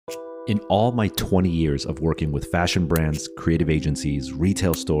In all my 20 years of working with fashion brands, creative agencies,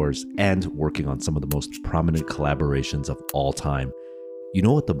 retail stores, and working on some of the most prominent collaborations of all time, you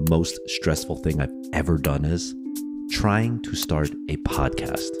know what the most stressful thing I've ever done is? Trying to start a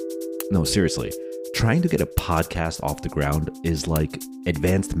podcast. No, seriously, trying to get a podcast off the ground is like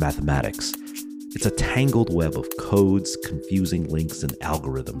advanced mathematics. It's a tangled web of codes, confusing links, and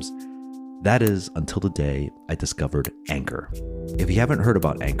algorithms. That is until the day I discovered Anchor. If you haven't heard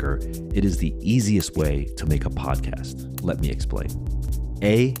about Anchor, it is the easiest way to make a podcast. Let me explain.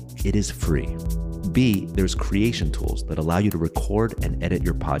 A, it is free. B, there's creation tools that allow you to record and edit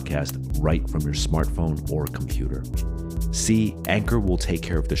your podcast right from your smartphone or computer. C, Anchor will take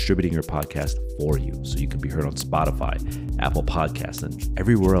care of distributing your podcast for you so you can be heard on Spotify, Apple Podcasts, and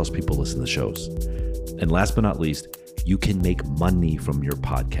everywhere else people listen to shows. And last but not least, you can make money from your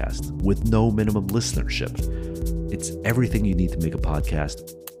podcast with no minimum listenership. It's everything you need to make a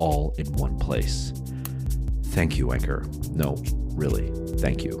podcast all in one place. Thank you, Anchor. No, really,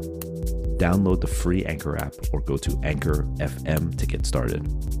 thank you. Download the free Anchor app or go to Anchor FM to get started.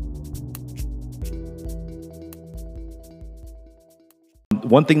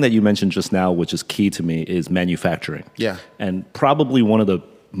 One thing that you mentioned just now, which is key to me, is manufacturing. Yeah. And probably one of the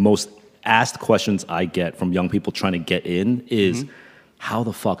most asked questions I get from young people trying to get in is, how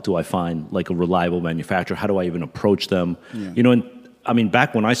the fuck do I find like a reliable manufacturer? How do I even approach them? Yeah. You know, and I mean,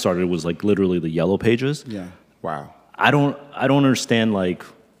 back when I started, it was like literally the yellow pages. Yeah. Wow. I don't understand like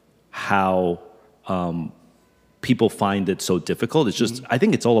how people find it so difficult. It's just, I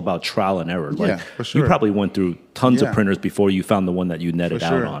think it's all about trial and error. Like, Yeah, for sure. You probably went through tons of Yeah. printers before you found the one that you netted For out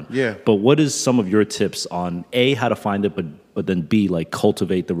sure. on. Yeah. But what is some of your tips on A, how to find it, but then B, like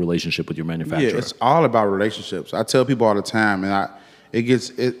cultivate the relationship with your manufacturer? Yeah, it's all about relationships. I tell people all the time, and it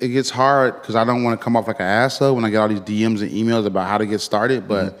gets hard because I don't want to come off like an asshole when I get all these DMs and emails about how to get started,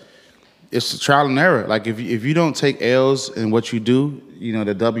 but it's trial and error. Like if you don't take L's in what you do, you know,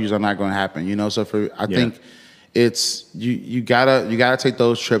 the W's are not going to happen. You know, so I think it's you gotta take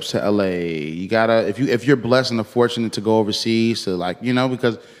those trips to LA. You gotta if you're blessed and fortunate to go overseas to, like, you know,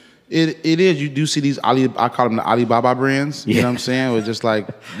 because it is, you do see these I call them the Alibaba brands. You know what I'm saying? It's just like,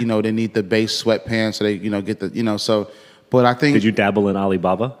 you know, they need the base sweatpants so they, you know, get the, you know, so. But I think. Did you dabble in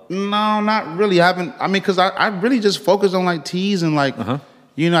Alibaba? No, not really. I haven't. I mean, because I really just focus on like tees and like,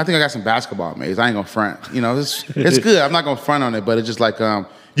 you know, I think I got some basketball mates. I ain't gonna front. You know, it's good. I'm not gonna front on it, but it's just like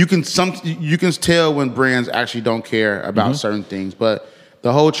you can tell when brands actually don't care about certain things. But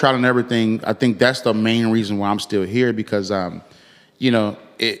the whole trial and everything, I think that's the main reason why I'm still here, because you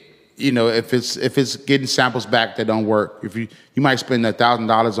know, if it's getting samples back that don't work, if you might spend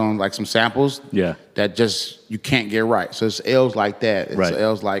 $1,000 on like some samples that just you can't get right. So it's L's like that. It's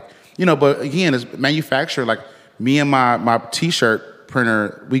L's like, you know, but again, as manufacturer, like me and my t-shirt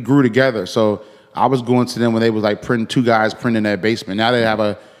printer, we grew together. So I was going to them when they was like two guys printing in their basement. Now they have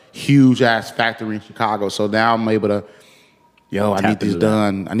a huge ass factory in Chicago. So now I'm able to, I need this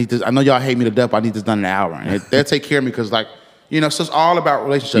done. I need this. I know y'all hate me to death, but I need this done in an hour. And they'll take care of me because, like, you know, so it's all about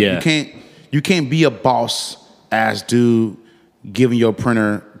relationship. Yeah. You can't be a boss ass dude giving your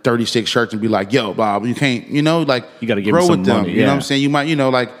printer 36 shirts and be like, yo, Bob, you can't, you know, like, you got to give grow them with some them. money. You know what I'm saying? You might, you know,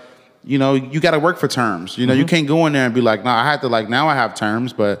 like, you know, you got to work for terms. You know, you can't go in there and be like, no, I have to, like, now I have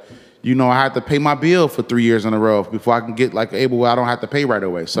terms, but, you know, I have to pay my bill for 3 years in a row before I can get like able where I don't have to pay right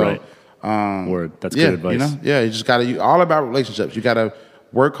away. So, Word. That's good advice. You know, you just got to, all about relationships. You got to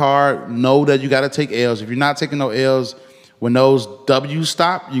work hard, know that you got to take L's. If you're not taking no L's, when those W's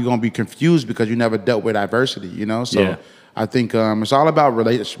stop, you're going to be confused because you never dealt with adversity, you know? So I think it's all about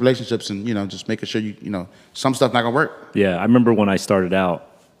relationships and, you know, just making sure you know, some stuff not going to work. Yeah, I remember when I started out,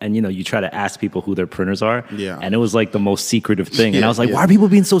 and, you know, you try to ask people who their printers are, and it was like the most secretive thing. And I was like, why are people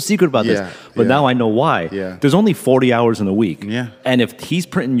being so secret about this? But now I know why. There's only 40 hours in a week. And if he's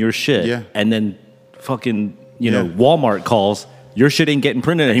printing your shit, and then fucking, you know, Walmart calls, your shit ain't getting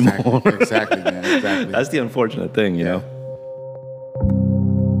printed anymore. Exactly, man. Exactly. That's the unfortunate thing, you know?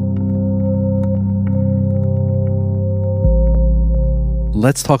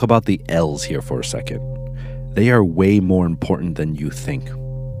 Let's talk about the L's here for a second. They are way more important than you think.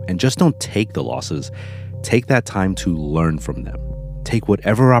 And just don't take the losses. Take that time to learn from them. Take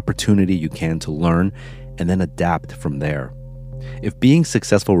whatever opportunity you can to learn and then adapt from there. If being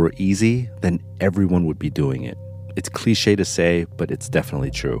successful were easy, then everyone would be doing it. It's cliche to say, but it's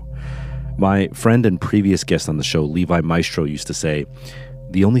definitely true. My friend and previous guest on the show, Levi Maestro, used to say,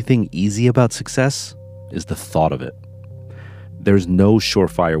 the only thing easy about success is the thought of it. There's no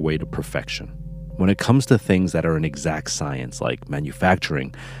surefire way to perfection. When it comes to things that are an exact science, like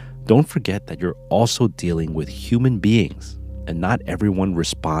manufacturing, don't forget that you're also dealing with human beings and not everyone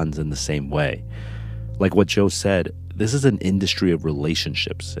responds in the same way. Like what Joe said, this is an industry of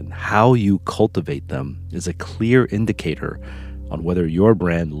relationships, and how you cultivate them is a clear indicator on whether your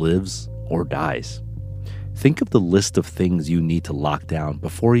brand lives or dies. Think of the list of things you need to lock down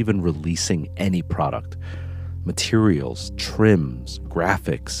before even releasing any product. Materials, trims,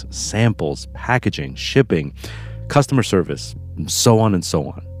 graphics, samples, packaging, shipping, customer service, and so on and so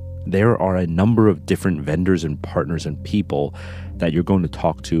on. There are a number of different vendors and partners and people that you're going to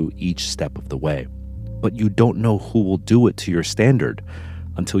talk to each step of the way. But you don't know who will do it to your standard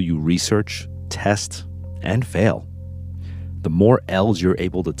until you research, test, and fail. The more L's you're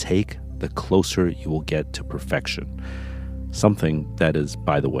able to take, the closer you will get to perfection. Something that is,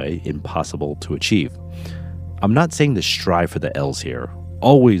 by the way, impossible to achieve. I'm not saying to strive for the L's here.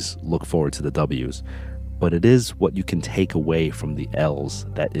 Always look forward to the W's. But it is what you can take away from the L's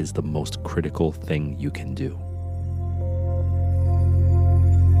that is the most critical thing you can do.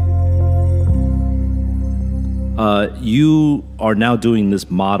 You are now doing this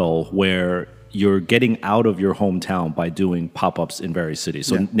model where you're getting out of your hometown by doing pop-ups in various cities.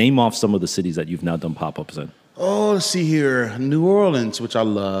 So name off some of the cities that you've now done pop-ups in. Oh, let's see here. New Orleans, which I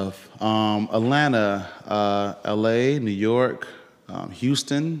love. Atlanta, LA, New York,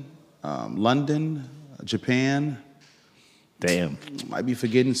 Houston, London, Japan. Damn. Might be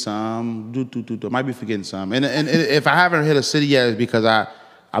forgetting some. Might be forgetting some. And if I haven't hit a city yet, it's because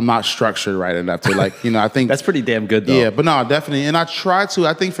I'm not structured right enough to I think. That's pretty damn good though. Yeah, but no, definitely. And I try to.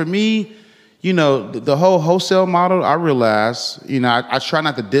 I think for me, the whole wholesale model, I realize, I try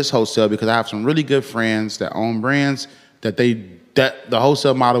not to diss wholesale because I have some really good friends that own brands that the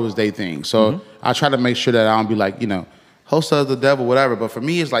wholesale model is their thing. So I try to make sure that I don't be like, wholesale is the devil, whatever. But for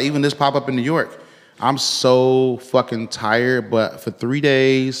me, it's like even this pop-up in New York, I'm so fucking tired. But for 3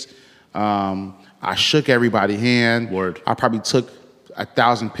 days, I shook everybody's hand. Word. I probably took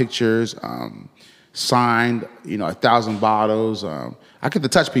 1,000 pictures, signed, 1,000 bottles. I get to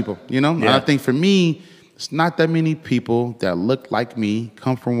touch people, And I think for me, it's not that many people that look like me,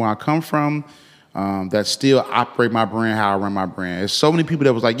 come from where I come from, that still operate my brand how I run my brand. There's so many people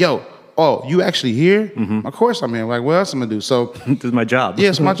that was like, yo, oh, you actually here? Of course I'm here. Like, what else am I gonna do? So this is my job. Yeah,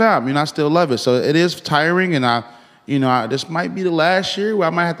 it's my job. I still love it. So it is tiring, and this might be the last year where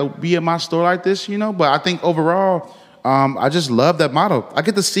I might have to be at my store like this, But I think overall, I just love that model. I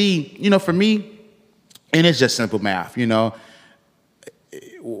get to see, for me, and it's just simple math,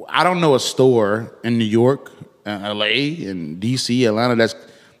 I don't know a store in New York, LA, and DC, Atlanta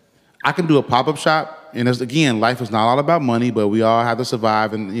I can do a pop-up shop, and again, life is not all about money, but we all have to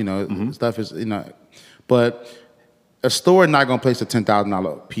survive, and stuff is, but a store is not gonna place a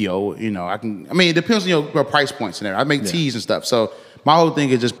 $10,000 PO. It depends on your price points and everything. I make teas and stuff, so my whole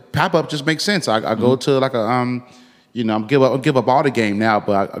thing is just pop-up just makes sense. I go to like a I'm give up all the game now,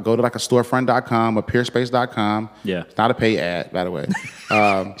 but I go to like a storefront.com or peerspace.com. Yeah. It's not a paid ad, by the way.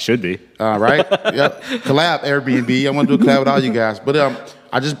 Should be. Right? Yep. Collab Airbnb. I want to do a collab with all you guys. But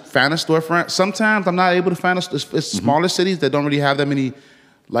I just found a storefront. Sometimes I'm not able to find it's smaller cities that don't really have that many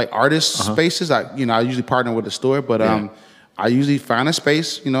like artist spaces. I usually partner with the store, but I usually find a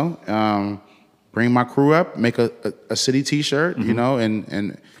space, bring my crew up, make a city t-shirt,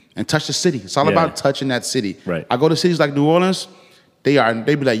 and touch the city. It's all about touching that city. Right. I go to cities like New Orleans, they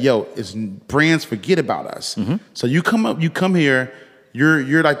be like, yo, it's brands forget about us. So you come here,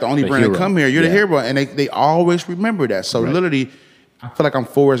 you're like the only brand hero. that come here, you're the hero, and they always remember that. So literally, I feel like I'm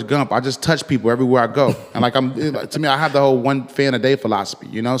Forrest Gump. I just touch people everywhere I go. And to me, I have the whole one fan a day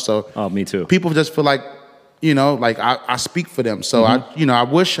philosophy, So oh, me too. People just feel like, I speak for them. So I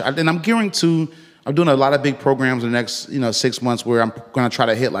wish, and I'm doing a lot of big programs in the next, 6 months where I'm going to try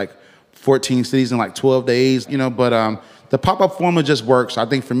to hit like 14 cities in like 12 days, but the pop-up formula just works. I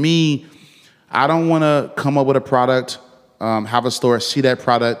think for me, I don't want to come up with a product, have a store, see that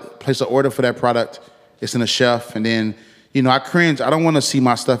product, place an order for that product. It's in a shelf. And then, I cringe. I don't want to see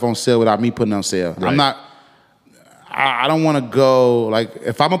my stuff on sale without me putting it on sale. Right. I don't want to go, like,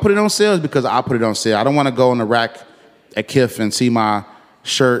 if I'm going to put it on sale, it's because I put it on sale. I don't want to go on the rack at Kif and see my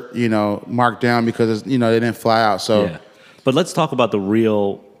shirt, marked down because, they didn't fly out. So, But let's talk about the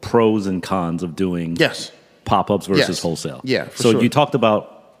real pros and cons of doing pop-ups versus wholesale. Yeah, for so sure. you talked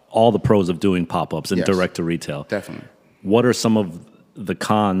about all the pros of doing pop-ups and direct to retail. Definitely. What are some of the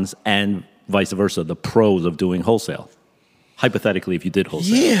cons and vice versa, the pros of doing wholesale? Hypothetically, if you did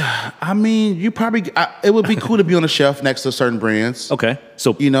wholesale. Yeah, you probably, it would be cool to be on a shelf next to certain brands. Okay,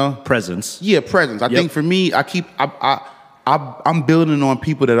 so presence. Yeah, presence. I think for me, I'm building on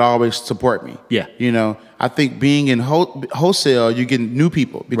people that always support me. Yeah. I think being in wholesale, you get new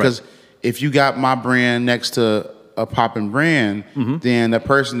people because if you got my brand next to a popping brand, then the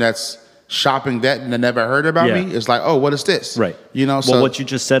person that's shopping that and never heard about me is like, oh, what is this? Right. You know. Well, So what you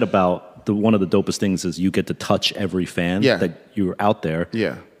just said about one of the dopest things is you get to touch every fan that you're out there.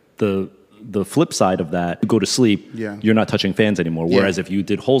 Yeah. The flip side of that, you go to sleep, you're not touching fans anymore. Whereas if you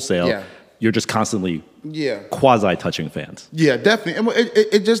did wholesale, you're just constantly quasi touching fans. Yeah, definitely. And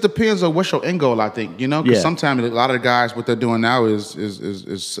it just depends on what's your end goal, I think. You know, because sometimes a lot of the guys, what they're doing now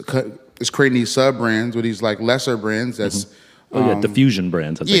is creating these sub brands with these like lesser brands. That's diffusion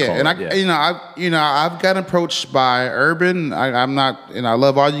brands. As they call it. I've got approached by Urban. I'm not, I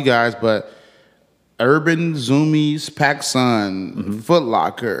love all you guys, but Urban, Zoomies, PacSun, Foot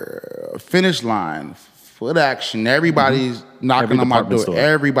Locker, Finish Line, Foot Action. Everybody's knocking on my door.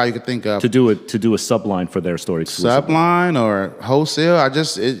 Everybody you could think of to do a subline for their store. Subline or wholesale. I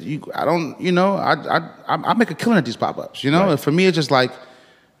make a killing at these pop-ups. You know, and for me, it's just like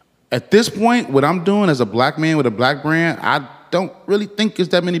at this point, what I'm doing as a black man with a black brand, I don't really think there's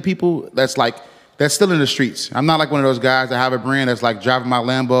that many people that's still in the streets. I'm not like one of those guys that have a brand that's like driving my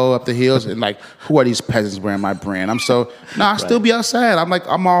Lambo up the hills and like, who are these peasants wearing my brand? I still be outside.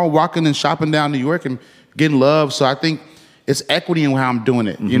 I'm all walking and shopping down New York and getting love. So I think it's equity in how I'm doing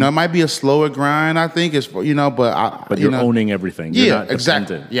it. You know, it might be a slower grind, I think, but you're owning everything. You're not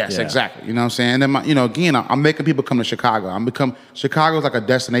exactly. dependent. Yes, exactly. You know what I'm saying? And then, again, I'm making people come to Chicago. Chicago's like a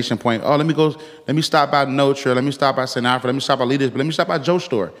destination point. Oh, let me stop by Notre, let me stop by St. Alfred, let me stop by Leaders, but let me stop by Joe's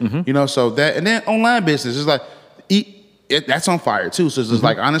store. You know, so that, and then online business is like, that's on fire too. So it's just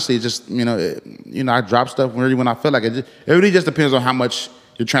like, honestly, just, I drop stuff really when I feel like it. It really just depends on how much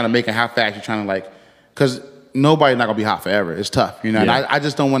you're trying to make and how fast you're trying to because nobody's not gonna be hot forever. It's tough, And I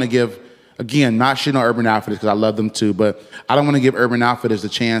just don't want to give, again, not shitting on Urban Outfitters because I love them too, but I don't want to give Urban Outfitters the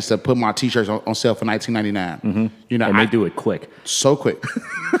chance to put my t-shirts on sale for $19.99. And they do it quick, so quick.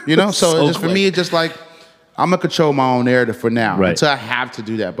 So for me, it's just like I'm gonna control my own narrative for now until I have to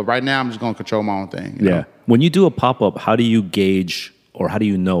do that. But right now, I'm just gonna control my own thing. You know? When you do a pop-up, how do you gauge or how do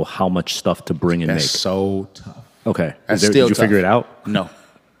you know how much stuff to bring and That's make? So tough. Okay, did you figure it out? No.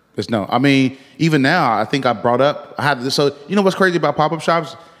 There's no. I mean, even now, I think I brought up. I had this. So what's crazy about pop-up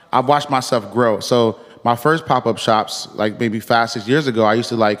shops? I've watched myself grow. So my first pop-up shops, like maybe 5-6 years ago, I used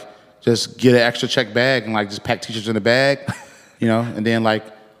to just get an extra check bag and just pack t-shirts in the bag, and then 3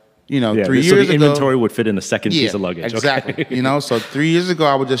 years so the ago, inventory would fit in a second piece of luggage. Exactly. Okay. So 3 years ago,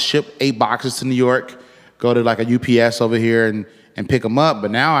 I would just ship 8 boxes to New York, go to a UPS over here and pick them up.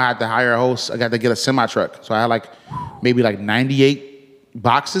 But now I had to hire I got to get a semi truck. So I had maybe 98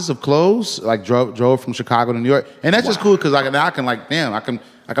 boxes of clothes, drove from Chicago to New York, and that's just cool because I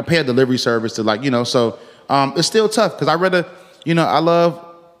can pay a delivery service to so it's still tough because I rather I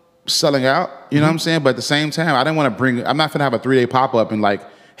love selling out, you know what I'm saying, but at the same time I didn't want to I'm not gonna have a 3-day pop up and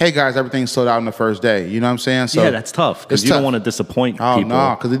hey guys, everything's sold out on the first day, you know what I'm saying? So that's tough because you don't want to disappoint people. Oh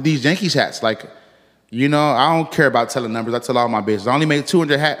no, because these Yankees hats, I don't care about telling numbers. I tell all my business. I only made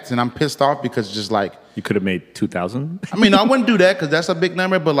 200 hats, and I'm pissed off because it's just you could have made 2,000. I mean, I wouldn't do that because that's a big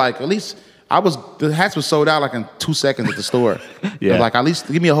number. But at least the hats were sold out in 2 seconds at the store. At least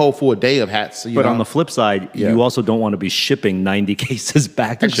give me a whole full day of hats. But on the flip side, you also don't want to be shipping 90 cases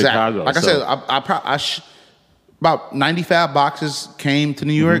back to Chicago. Like I said, about 95 boxes came to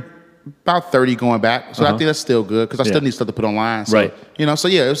New York. About 30 going back, so I think that's still good because I still need stuff to put online. So,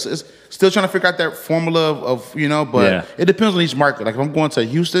 it's still trying to figure out that formula of but it depends on each market. Like if I'm going to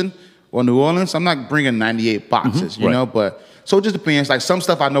Houston or New Orleans, I'm not bringing 98 boxes, you know. But so it just depends. Like some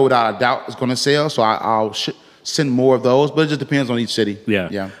stuff I know without a doubt is going to sell, so I'll send more of those. But it just depends on each city.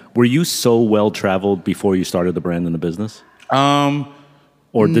 Yeah. Were you so well traveled before you started the brand and the business?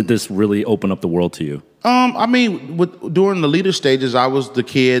 Or did this really open up the world to you? I mean, during the leader stages, I was the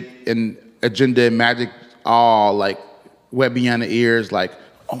kid in Agenda and Magic, all wet beyond the ears, oh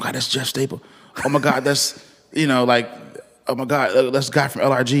my God, that's Jeff Staple. Oh my God, that's, oh my God, that's the guy from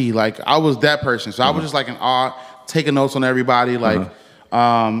LRG. I was that person. So I was just in awe, taking notes on everybody,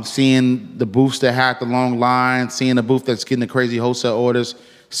 seeing the booths that had the long line, seeing the booth that's getting the crazy wholesale orders,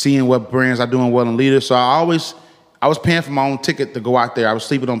 seeing what brands are doing well in leaders. So I was paying for my own ticket to go out there. I was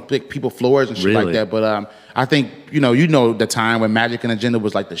sleeping on people's floors and shit like that. But I think, the time when Magic and Agenda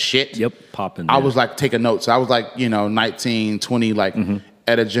was the shit. Yep, popping. I was taking notes. I was 19, 20,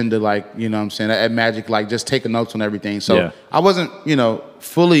 at Agenda, you know what I'm saying, at Magic, just taking notes on everything. So I wasn't,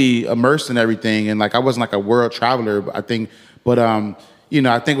 fully immersed in everything. And I wasn't a world traveler, I think. But, I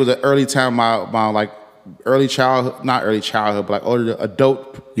think it was an early time, my early childhood, not early childhood, but older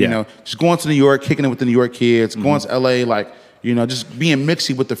adult, just going to New York, kicking it with the New York kids, going to LA, just being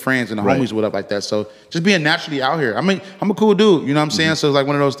mixy with the friends and the homies, whatever like that. So just being naturally out here. I mean, I'm a cool dude, you know what I'm saying? So it's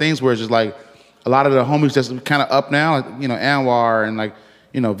one of those things where it's just a lot of the homies that's kind of up now, like, Anwar and like,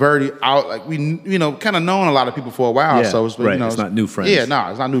 Verdi out, like we, kind of known a lot of people for a while. So it's, right. It's not new friends. Yeah, no,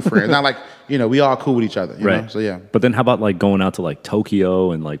 it's not new friends. Not like, we all cool with each other, you know? So yeah. But then how about like going out to like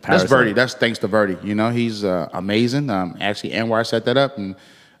Tokyo and like Paris? That's Verdi. That's thanks to Verdi. He's amazing. Actually, Anwar set that up, and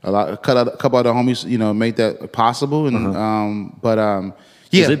a couple other homies, made that possible. And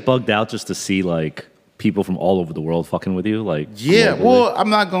yeah. Is it bugged out just to see like people from all over the world fucking with you? Like, yeah. globally? Well, I'm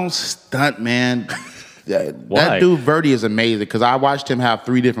not gonna stunt, man. That dude Verdi is amazing because I watched him have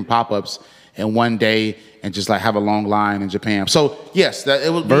 3 different pop-ups in one day and just like have a long line in Japan. So yes,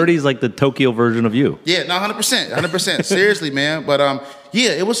 it was Verdi's like the Tokyo version of you. Yeah, no, 100%. Seriously, man. But yeah,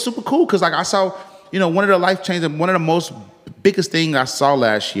 it was super cool because like I saw, one of the life changing, one of the most biggest thing I saw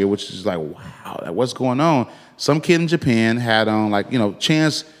last year, which is like, wow, like, what's going on? Some kid in Japan had on like,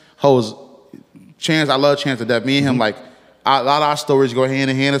 Chance. I love Chance to death. Me and him, like, a lot of our stories go hand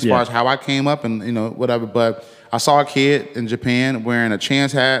in hand as far as how I came up and whatever. But I saw a kid in Japan wearing a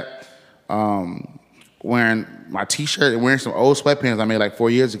Chance hat, wearing my T-shirt and wearing some old sweatpants I made like 4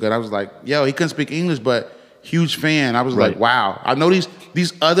 years ago. And I was like, yo, he couldn't speak English, but huge fan. I was like, wow. I know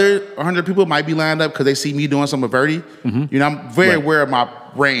these other 100 people might be lined up because they see me doing some of Verdi. I'm very aware of my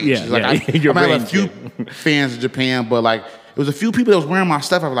range. Yeah, like I have a few fans in Japan, but like, it was a few people that was wearing my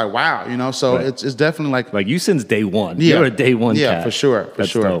stuff. I was like, wow, so it's definitely like you since day one. Yeah. You're a day one cat. Yeah, for sure.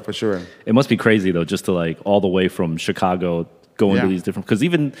 Dope. For sure. It must be crazy though, just to like all the way from Chicago going to these different, because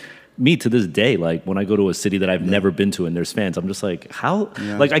even me to this day, like when I go to a city that I've never been to and there's fans, I'm just like, how?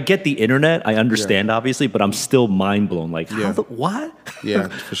 Yeah. Like I get the internet, I understand obviously, but I'm still mind blown. Like what? Yeah,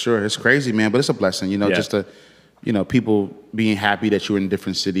 for sure. It's crazy, man, but it's a blessing, just to, people being happy that you're in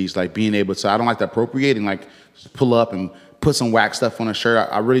different cities, like being able to, I don't like to appropriate and like just pull up and put some wax stuff on a shirt.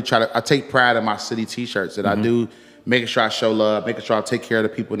 I really I take pride in my city T-shirts that I do, making sure I show love, making sure I take care of the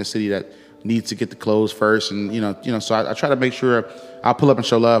people in the city that need to get the clothes first, and so I try to make sure I pull up and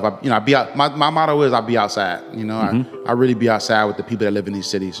show love. I be out. My motto is I'll be outside. I really be outside with the people that live in these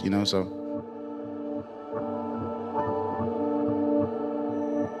cities. So.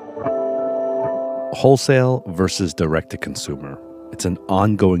 Wholesale versus direct to consumer. It's an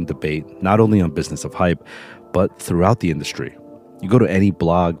ongoing debate, not only on Business of Hype, but throughout the industry. You go to any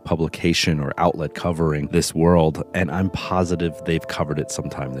blog, publication, or outlet covering this world, and I'm positive they've covered it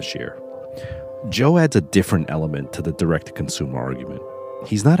sometime this year. Joe adds a different element to the direct-to-consumer argument.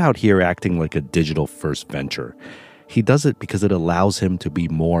 He's not out here acting like a digital-first venture. He does it because it allows him to be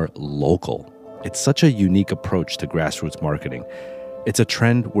more local. It's such a unique approach to grassroots marketing. It's a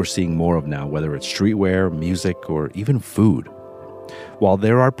trend we're seeing more of now, whether it's streetwear, music, or even food. While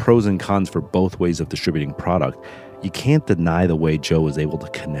there are pros and cons for both ways of distributing product, you can't deny the way Joe is able to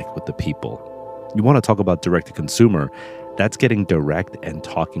connect with the people. You want to talk about direct-to-consumer, that's getting direct and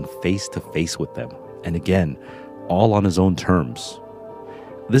talking face-to-face with them. And again, all on his own terms.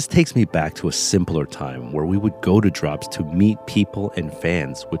 This takes me back to a simpler time where we would go to drops to meet people and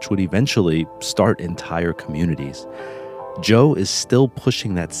fans, which would eventually start entire communities. Joe is still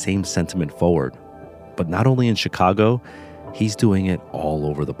pushing that same sentiment forward, but not only in Chicago, he's doing it all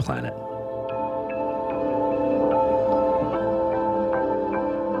over the planet.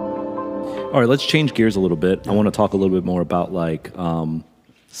 All right, let's change gears a little bit. I want to talk a little bit more about like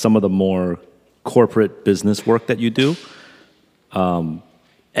some of the more corporate business work that you do. And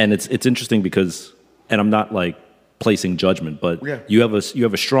it's interesting because, and I'm not like placing judgment, but you have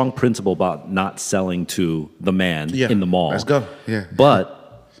a strong principle about not selling to the man in the mall. Let's go. Yeah. But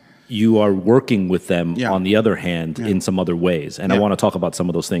you are working with them on the other hand in some other ways. And I want to talk about some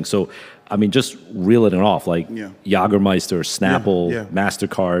of those things. So, I mean, just reeling it off, like Jagermeister, Snapple,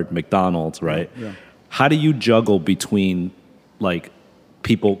 MasterCard, McDonald's, right? Yeah. How do you juggle between like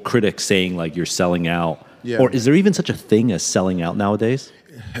critics saying like you're selling out? Yeah. Or is there even such a thing as selling out nowadays?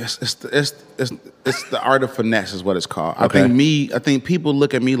 It's the art of finesse is what it's called. Okay. I think people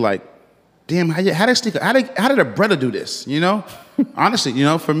look at me like, damn, how did a brother do this?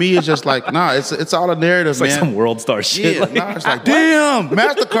 Honestly, for me, it's just like, nah, it's all a narrative, man. It's like some world star shit. Yeah, it's like, damn,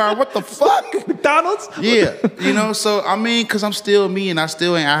 MasterCard, what the fuck? McDonald's? Yeah, so I mean, because I'm still me, and I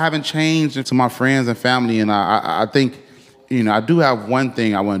haven't changed into my friends and family, and I think, I do have one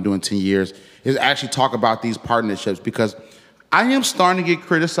thing I want to do in 10 years is actually talk about these partnerships, because I am starting to get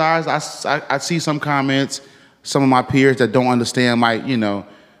criticized. I see some comments, some of my peers that don't understand my,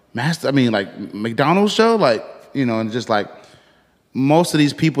 like McDonald's show, like, and just like most of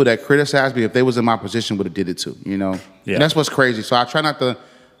these people that criticize me, if they was in my position, would have did it too, Yeah. And that's what's crazy. So I try not to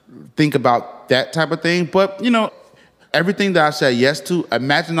think about that type of thing. But, everything that I said yes to,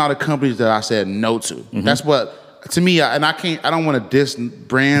 imagine all the companies that I said no to. Mm-hmm. That's what to me, I don't want to diss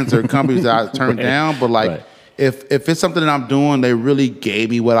brands or companies that I turned down, but like if it's something that I'm doing, they really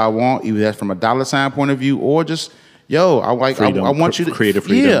gave me what I want, either that's from a dollar sign point of view or just, yo, I want you to creative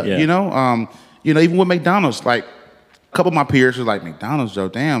freedom. Yeah. Even with McDonald's, like a couple of my peers was like, McDonald's, Joe,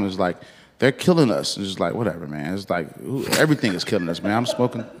 damn, it's like they're killing us. It's just like, whatever, man. It's like everything is killing us, man. I'm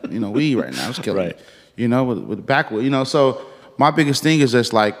smoking, weed right now. It's killing me. With the backwood, so my biggest thing is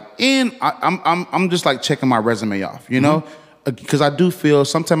just like, and I'm just like checking my resume off, because I do feel,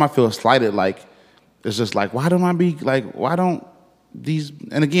 sometimes I feel slighted, like, it's just like, why don't these,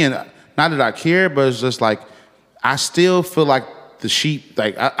 and again, not that I care, but it's just like, I still feel like the sheep,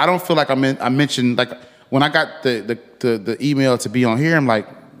 like, I don't feel like I mentioned, like, when I got the email to be on here, I'm like,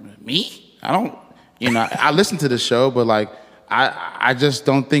 me? I don't, I listen to the show, but like, I just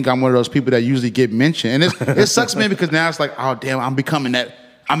don't think I'm one of those people that usually get mentioned. And it sucks, man, because now it's like, oh, damn, I'm becoming that.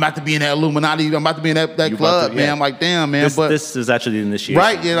 I'm about to be in that Illuminati. I'm about to be in that club, man. I'm like, damn, man. This is actually the initiation.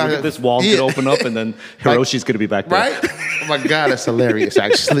 Right? Yeah. Look at this wall could open up, and then Hiroshi's going to be back there. Right? Oh, my God, that's hilarious,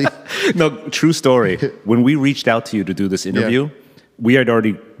 actually. No, true story. When we reached out to you to do this interview, we had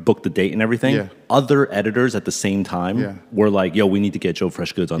already booked the date and everything. Yeah. Other editors at the same time were like, yo, we need to get Joe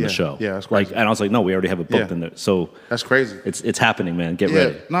Freshgoods on the show. Yeah, that's crazy. And I was like, no, we already have it booked in there. So that's crazy. It's happening, man. Get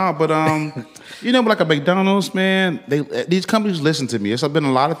ready. No, but like a McDonald's, man, these companies listen to me. There's been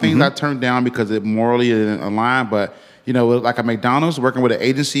a lot of things I turned down because it morally isn't aligned, but like a McDonald's working with an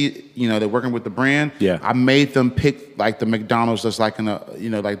agency, they're working with the brand. Yeah. I made them pick like the McDonald's that's like in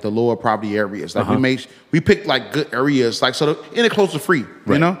like the lower poverty areas. Like we picked like good areas, like and it close to free,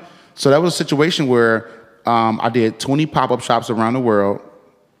 So that was a situation where I did 20 pop-up shops around the world,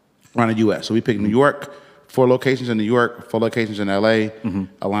 around the U.S. So we picked New York, 4 locations in New York, 4 locations in L.A.,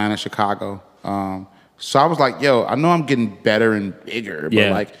 Atlanta, Chicago. So I was like, yo, I know I'm getting better and bigger,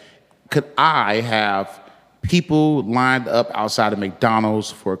 but like, could I have people lined up outside of McDonald's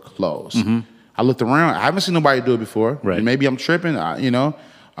for clothes? I looked around. I haven't seen nobody do it before. Right. Maybe I'm tripping, and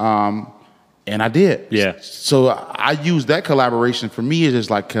I did. Yeah. So I used that collaboration. For me, it's just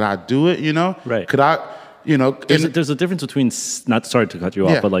like, could I do it, Right. Could I, There's a difference between, not sorry to cut you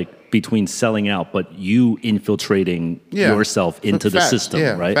off, but like between selling out, but you infiltrating yourself into the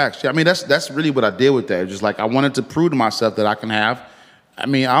system, right? Facts. Yeah, I mean, that's really what I did with that. Just like, I wanted to prove to myself that I can have. I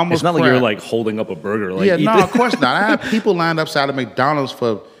mean, I almost. It's not like you're like holding up a burger. Like, of course not. I have people lined up outside of McDonald's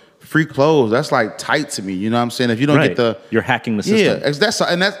for free clothes. That's like tight to me. You know what I'm saying? If you don't get you're hacking the system. Yeah,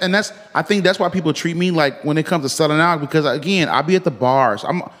 that's. I think that's why people treat me like when it comes to selling out, because again, I be at the bars.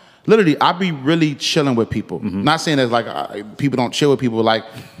 I be really chilling with people. Not saying that like people don't chill with people. Like,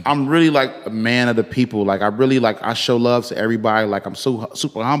 I'm really like a man of the people. Like, I show love to everybody. Like, I'm so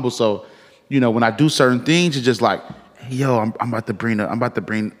super humble. So, when I do certain things, it's just like, yo, I'm about to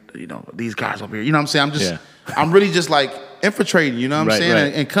bring these guys over here. You know what I'm saying? I'm really just like infiltrating, you know what I'm saying?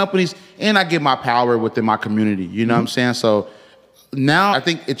 Right. And companies, and I get my power within my community, you know what I'm saying? So now I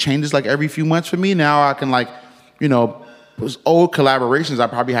think it changes like every few months for me. Now I can like, those old collaborations, I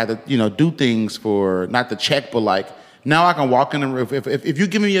probably had to, do things for, not to check, but like, now I can walk in and if you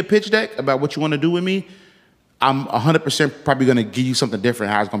give me a pitch deck about what you want to do with me, I'm 100% probably going to give you something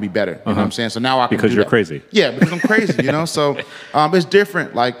different, how it's going to be better. You know what I'm saying? So now I can Because you're crazy. Yeah, because I'm crazy, So it's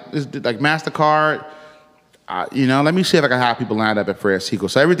different. Like, it's like MasterCard, let me see if I can have people lined up at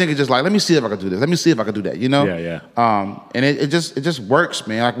Freshgoods. So everything is just like, let me see if I can do this. Let me see if I can do that, And it just works,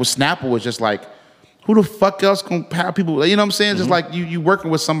 man. Like with Snapple, it's just like, who the fuck else going to have people, you know what I'm saying? Just like you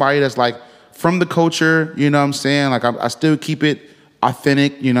working with somebody that's like from the culture, you know what I'm saying? Like I still keep it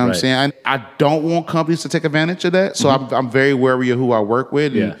authentic, you know what I'm saying? I don't want companies to take advantage of that. So I'm very wary of who I work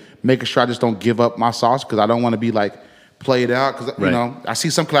with and making sure I just don't give up my sauce, because I don't want to be like played out. Because, I see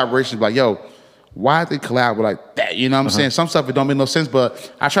some collaborations like, yo, why they collab with like that? You know what I'm saying? Some stuff, it don't make no sense,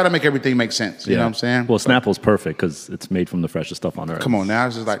 but I try to make everything make sense. You know what I'm saying? Well, Snapple's perfect because it's made from the freshest stuff on earth. Come on now.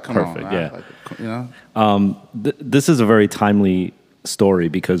 It's just like, come perfect, on. Like, this is a very timely story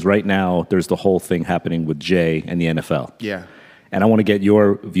because right now there's the whole thing happening with Jay and the NFL. Yeah. And I want to get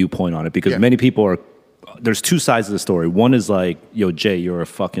your viewpoint on it because many people are, there's 2 sides of the story. One is like, yo, Jay, you're a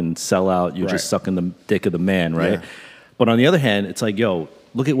fucking sellout. You're just sucking the dick of the man, right? Yeah. But on the other hand, it's like, yo,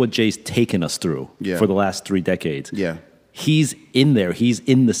 look at what Jay's taken us through for the last 3 decades. Yeah. He's in there. He's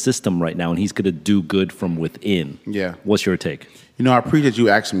in the system right now, and he's going to do good from within. Yeah. What's your take? I appreciate you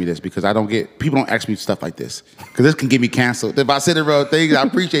asking me this because people don't ask me stuff like this because this can get me canceled. If I say the real things, I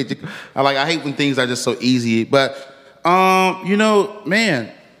appreciate you. I hate when things are just so easy. But,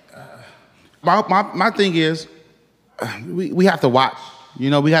 man, my thing is we have to watch.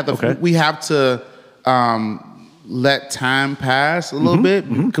 We have to let time pass a little bit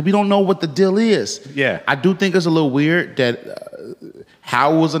because we don't know what the deal is. Yeah. I do think it's a little weird that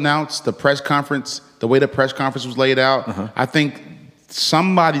how it was announced, the press conference, the way the press conference was laid out. I think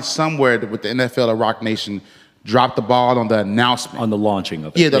somebody somewhere with the NFL or Rock Nation dropped the ball on the announcement. On the launching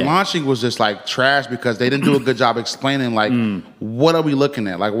of it. Yeah, the launching was just like trash because they didn't do a good job explaining like what are we looking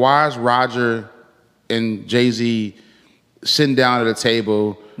at? Like why is Roger and Jay-Z sitting down at a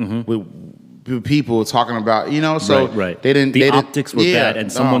table with people talking about, you know, so they didn't. The optics were bad,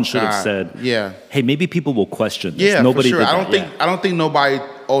 and someone should have said, "Hey, maybe people will question this." Yeah, nobody. For sure. Did I don't think nobody.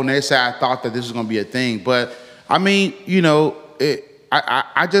 Oh, they say I thought that this was going to be a thing, but I mean, you know,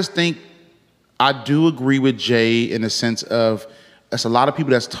 I just think I do agree with Jay in the sense of it's a lot of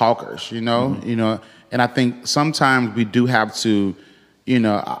people that's talkers, you know, and I think sometimes we do have to, you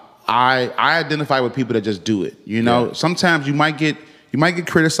know, I identify with people that just do it, you know. Yeah. Sometimes you might get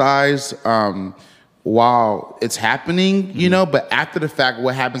criticized while it's happening, you know, but after the fact,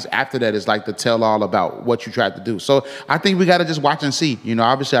 what happens after that is like the tell all about what you tried to do. So I think we got to just watch and see, you know.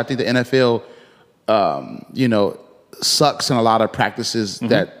 Obviously, I think the NFL, you know, sucks in a lot of practices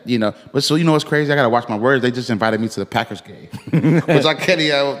that, you know, but so, you know, what's crazy? I got to watch my words. They just invited me to the Packers game, which I can't,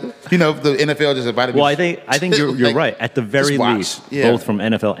 you know, the NFL just invited me. Well, I think you're like, right. At the very least, both from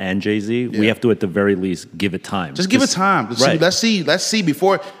NFL and Jay-Z, we have to at the very least give it time. Just give it time. Let's see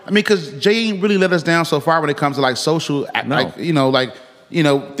before. I mean, because Jay ain't really let us down so far when it comes to like social, like, you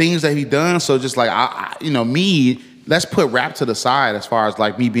know, things that he done. So just like, you know, let's put rap to the side as far as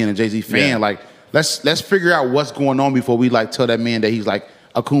like me being a Jay-Z fan. Like, let's figure out what's going on before we like tell that man that he's like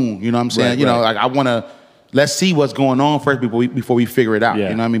a coon. You know what I'm saying? You know, like let's see what's going on first before we figure it out. You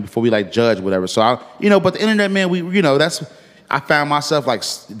know what I mean? Before we like judge whatever. So you know, but the internet, man, I found myself like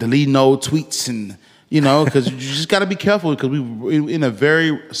deleting old tweets and, you know, because you just got to be careful because we're in a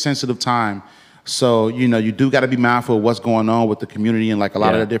very sensitive time. So, you know, you do got to be mindful of what's going on with the community and like a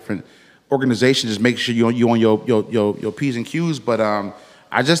lot of the different organizations. Just make sure you're on your P's and Q's. But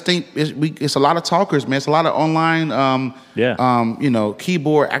I just think it's a lot of talkers, man. It's a lot of online, you know,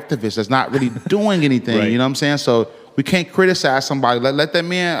 keyboard activists that's not really doing anything. You know what I'm saying? So we can't criticize somebody. Let that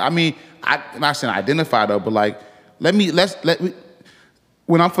man. I mean, I'm not saying identify though, but like, when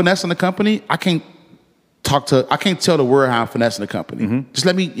I'm finessing the company, I can't tell the world how I'm finessing the company. Just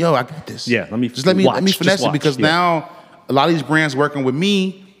let me, I got this. Yeah, let me finesse it because now a lot of these brands working with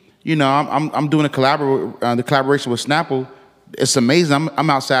me. You know, I'm doing the collaboration with Snapple. It's amazing. I'm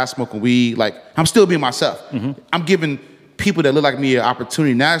outside smoking weed. Like, I'm still being myself. I'm giving people that look like me an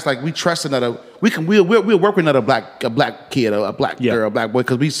opportunity. Now it's like we trust another. We'll work with another black kid, a black girl, a black boy,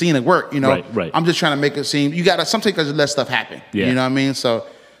 because we've seen it work. You know, I'm just trying to make it seem you gotta sometimes just let stuff happen. You know what I mean? So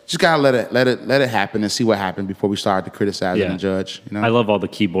just gotta let it happen and see what happens before we start to criticize and judge. You know? I love all the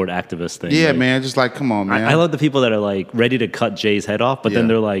keyboard activist things. Yeah, like, man. Just like, come on, man. I love the people that are like ready to cut Jay's head off, but then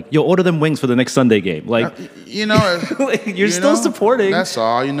they're like, "Yo, order them wings for the next Sunday game." Like, you know, you're still supporting. That's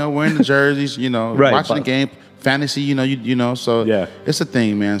all. You know, wearing the jerseys. You know, watching the game, fantasy. You know, you know. So it's a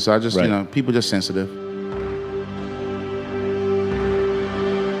thing, man. So I just, you know, people just sensitive.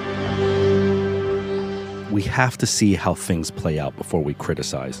 We have to see how things play out before we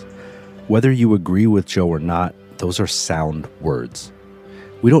criticize. Whether you agree with Joe or not, those are sound words.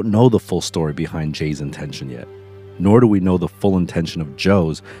 We don't know the full story behind Jay's intention yet, nor do we know the full intention of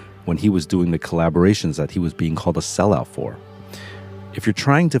Joe's when he was doing the collaborations that he was being called a sellout for. If you're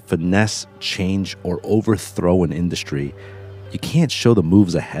trying to finesse, change, or overthrow an industry, you can't show the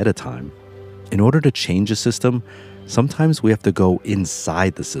moves ahead of time. In order to change a system, sometimes we have to go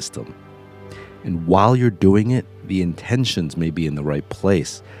inside the system. And while you're doing it, the intentions may be in the right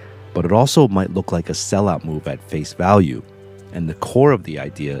place, but it also might look like a sellout move at face value. And the core of the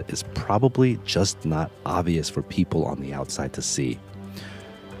idea is probably just not obvious for people on the outside to see.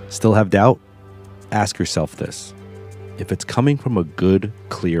 Still have doubt? Ask yourself this. If it's coming from a good,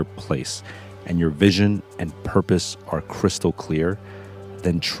 clear place, and your vision and purpose are crystal clear,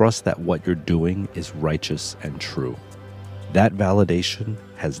 then trust that what you're doing is righteous and true. That validation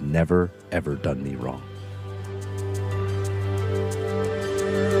has never, ever done me wrong.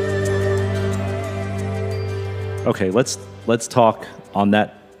 Okay, let's talk on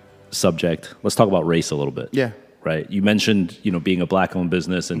that subject. Let's talk about race a little bit. Yeah. Right. You mentioned, you know, being a black-owned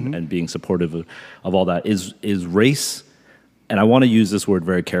business and being supportive of all that. Is race, and I want to use this word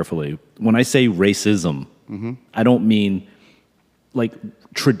very carefully. When I say racism, I don't mean like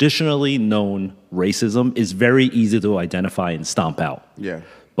traditionally known racism is very easy to identify and stomp out. Yeah.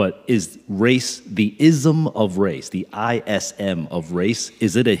 But is race, the ism of race, the ISM of race,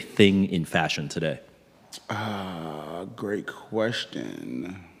 is it a thing in fashion today? Great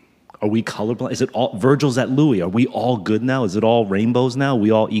question. Are we colorblind? Is it all Virgil's at Louis? Are we all good now? Is it all rainbows now?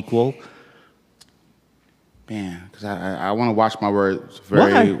 We all equal? Man, because I want to watch my words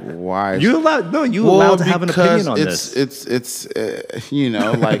very wise. You allowed? No, you allowed to have an opinion on this. It's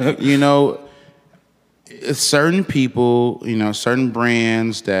it's certain people, certain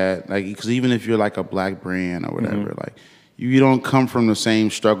brands that like, because even if you're like a black brand or whatever, like you don't come from the same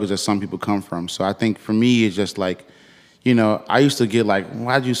struggles that some people come from. So I think for me, it's just like, I used to get like,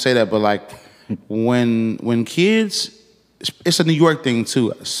 why'd you say that? But like when kids, it's a New York thing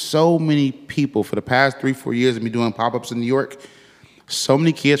too. So many people for the past 3-4 years of me doing pop-ups in New York, so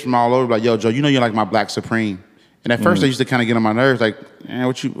many kids from all over like, yo, Joe, you're like my Black Supreme. And at first I used to kind of get on my nerves, like,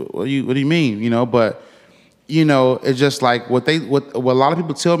 what do you mean? But it's just like what a lot of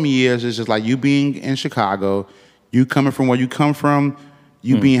people tell me is just like you being in Chicago, you coming from where you come from,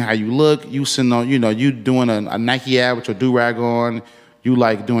 you being how you look, you sitting on, you doing a Nike ad with your do-rag on, you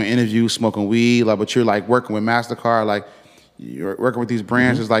like doing interviews, smoking weed, like, but you're like working with MasterCard, like you're working with these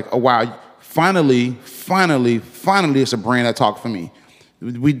brands. It's like, oh wow, finally, it's a brand that talked for me.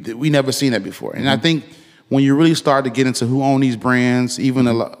 We never seen that before. And I think when you really start to get into who own these brands, even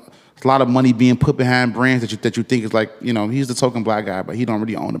a lot of money being put behind brands that you think is like, he's the token black guy, but he don't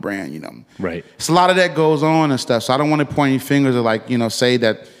really own the brand, Right. So a lot of that goes on and stuff. So I don't want to point any fingers or like, say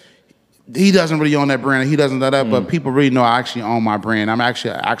that he doesn't really own that brand, he doesn't do that, but people really know I actually own my brand. I'm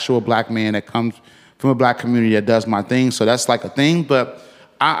actually an actual black man that comes from a black community that does my thing. So that's like a thing, but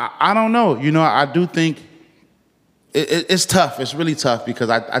I don't know. I do think it's tough. It's really tough because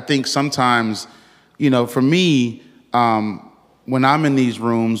I think sometimes, for me, when I'm in these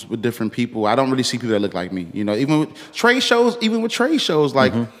rooms with different people, I don't really see people that look like me. Even with trade shows,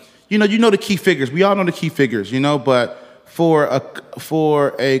 like, the key figures. We all know the key figures, but for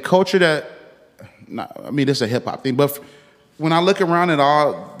a culture that, this is a hip hop thing, but when I look around at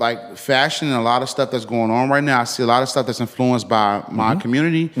all like fashion and a lot of stuff that's going on right now, I see a lot of stuff that's influenced by my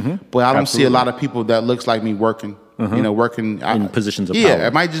community, but I don't see a lot of people that looks like me working. Working in positions of power. Yeah,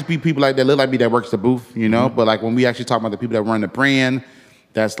 it might just be people like that look like me that works the booth, but like when we actually talk about the people that run the brand,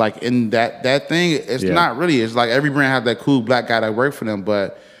 that's like in that thing, it's not really. It's like every brand has that cool black guy that works for them.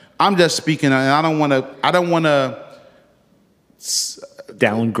 But I'm just speaking, and I don't want to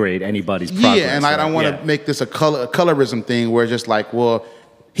downgrade anybody's progress. Yeah, and I don't want to make this a colorism thing where it's just like, well,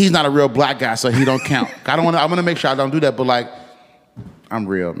 he's not a real black guy, so he don't count. I want to make sure I don't do that. But like, I'm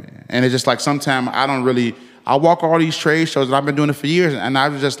real, man, and it's just like sometimes I walk all these trade shows, and I've been doing it for years, and I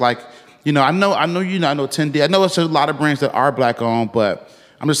was just like, I know 10D. I know it's a lot of brands that are black owned, but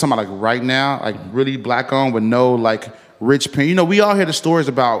I'm just talking about like right now, like really black owned with no like rich parents. We all hear the stories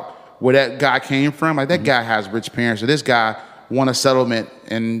about where that guy came from. Like that guy has rich parents, or this guy won a settlement,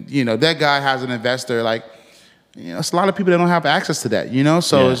 and that guy has an investor. Like, it's a lot of people that don't have access to that.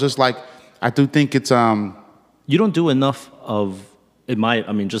 So it's just like I do think it's you don't do enough of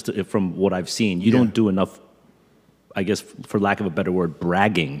just from what I've seen, you don't do enough, I guess, for lack of a better word,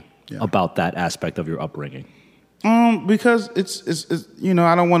 bragging about that aspect of your upbringing. Because it's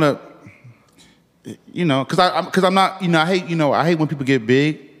I don't want to, because I'm not, I hate when people get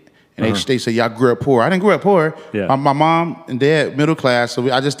big and they say, yeah, I grew up poor. I didn't grow up poor. Yeah. My mom and dad middle class,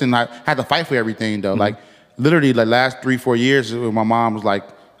 so I just didn't had to fight for everything though. Like literally, the last 3-4 years, my mom was like,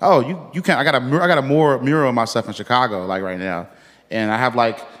 oh, you can't. I got a mural of myself in Chicago, like right now. And I have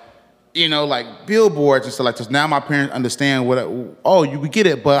like, like billboards and stuff like this. Now my parents understand we get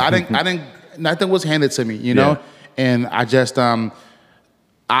it, but nothing was handed to me, And I just,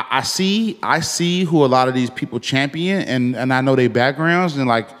 I see who a lot of these people champion, and I know their backgrounds, and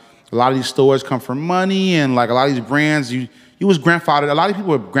like a lot of these stores come from money, and like a lot of these brands, you was grandfathered. A lot of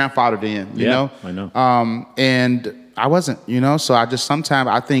people were grandfathered in, you know. I know. And I wasn't, So I just sometimes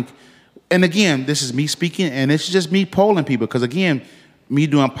I think. And again, this is me speaking, and it's just me polling people. Because again, me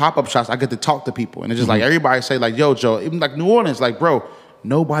doing pop-up shops, I get to talk to people. And it's just like everybody say like, yo, Joe, even like New Orleans, like, bro,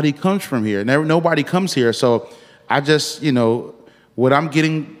 nobody comes from here. Nobody comes here. So I just, what I'm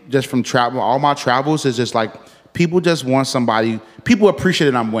getting just from travel, all my travels is just like, people just want somebody, people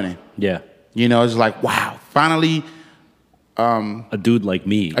appreciate that I'm winning. Yeah. It's like, wow, finally. A dude like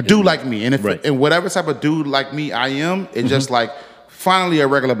me. A dude like me. And and whatever type of dude like me I am, it's just like, finally a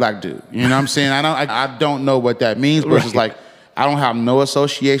regular black dude. You know what I'm saying? I don't know what that means, but it's just like I don't have no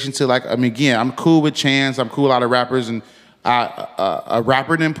association to like. Again, I'm cool with Chance. I'm cool with a lot of rappers, and a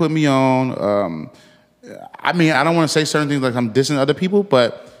rapper didn't put me on. I don't want to say certain things like I'm dissing other people,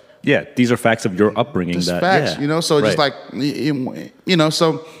 but yeah, these are facts of your upbringing. Just facts, So just like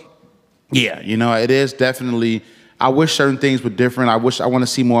so yeah, it is definitely. I wish certain things were different. I want to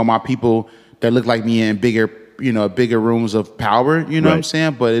see more of my people that look like me in bigger bigger rooms of power. You know what I'm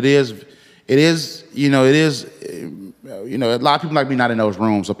saying? But it is, a lot of people like me not in those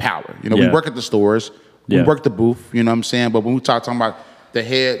rooms of power. We work at the stores, we work the booth. You know what I'm saying? But when we talking about the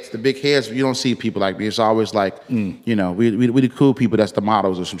heads, the big heads, you don't see people like me. It's always like, we the cool people that's the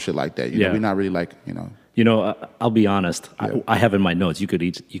models or some shit like that. We're not really like, I'll be honest. I have in my notes. You could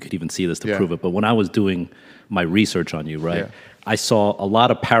even see this to prove it. But when I was doing my research on you, right, I saw a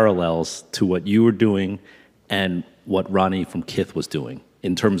lot of parallels to what you were doing and what Ronnie from Kith was doing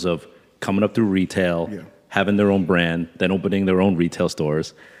in terms of coming up through retail, having their own brand, then opening their own retail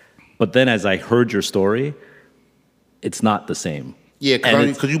stores. But then as I heard your story, it's not the same. Yeah,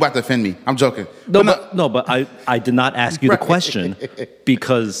 because you about to offend me. I'm joking. No, but I did not ask you the question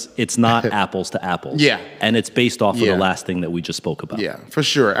because it's not apples to apples. Yeah. And it's based off of the last thing that we just spoke about. Yeah, for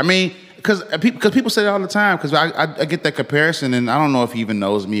sure. I mean, because people say that all the time, because I get that comparison, and I don't know if he even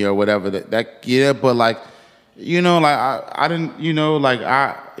knows me or whatever. But like, I didn't,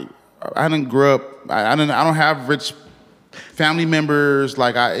 I didn't grow up, I don't have rich family members,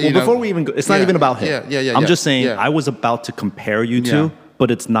 like before we even go, it's not even about him. I'm just saying I was about to compare you to,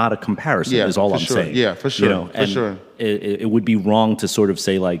 but it's not a comparison. Is all I'm saying. Yeah, for sure. For sure. It would be wrong to sort of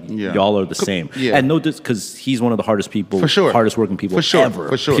say like y'all are the same. Yeah. And no, because he's one of the hardest people, hardest working people ever.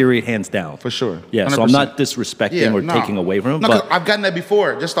 For sure. Period, hands down. For sure. Yeah. 100%. So I'm not disrespecting or taking away from him. But I've gotten that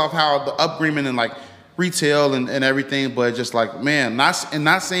before, just off how the upbringing and like retail and everything. But just like, man, not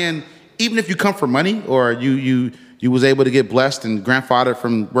saying even if you come from money or you was able to get blessed and grandfathered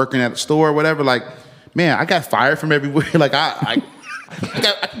from working at a store or whatever, like, man, I got fired from everywhere. Like I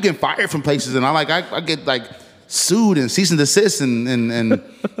get fired from places, and I get like sued and cease and desist and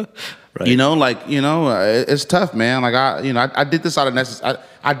right. It's tough, man. Like I did this out of necessity.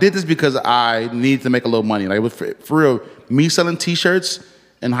 I did this because I needed to make a little money. Like it was for real, me selling T-shirts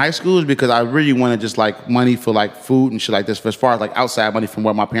in high school is because I really wanted just like money for like food and shit like this, as far as like outside money from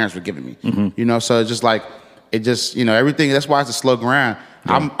what my parents were giving me. Mm-hmm. So it's just like, everything. That's why it's a slow grind.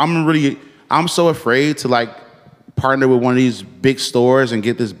 Yeah. I'm so afraid to like partner with one of these big stores and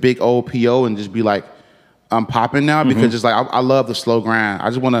get this big old PO and just be like, I'm popping now, because it's like I love the slow grind. I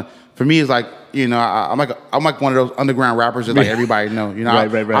just want to. For me, it's like I'm like one of those underground rappers that like everybody know.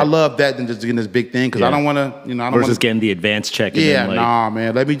 Right. I love that than just getting this big thing, because I don't want to. I don't want just getting the advanced check. Yeah,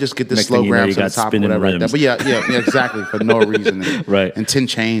 man. Let me just get this slow grind to the top, or whatever like that. But yeah, exactly, for no reason. Right. And 10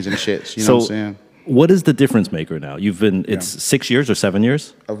 chains and shit. You know what I'm saying? What is the difference maker now? You've been, it's 6 years or 7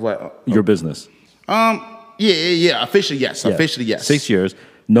 years? Of what? Your business. Yeah. Officially, yes. Yeah. Officially, yes. 6 years.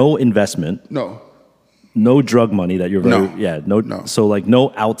 No investment. No. No drug money that you're very, no. So like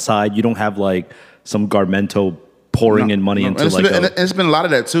no outside, you don't have like some Garmento pouring in money into like and it's been a lot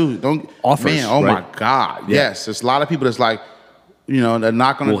of that too. Offers, man, oh my God. Yeah. Yes. There's a lot of people that's like, they're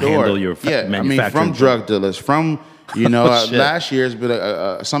knocking on the door. Handle your from drug dealers, from, last year's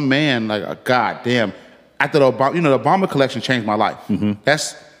been some man, like, God damn. After the Obama, the Obama collection changed my life. Mm-hmm.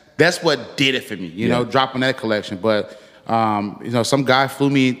 That's what did it for me, dropping that collection. But, some guy flew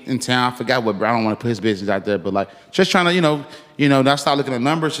me in town. I forgot what, I don't want to put his business out there, but like, just trying to, I start looking at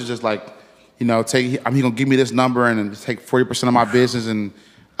numbers. It's just like, he going to give me this number and then take 40% of my business. And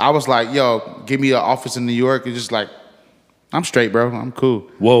I was like, yo, give me an office in New York. It's just like, I'm straight, bro. I'm cool.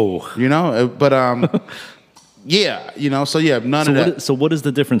 Whoa. But, yeah, none of that. So what is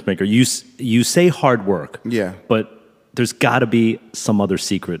the difference maker? You say hard work. Yeah. But there's got to be some other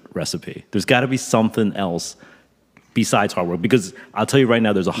secret recipe. There's got to be something else besides hard work. Because I'll tell you right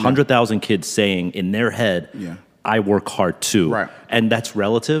now, there's 100,000 kids saying in their head, I work hard too. Right. And that's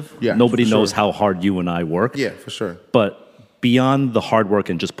relative. Yeah, nobody knows how hard you and I work. Yeah, for sure. But beyond the hard work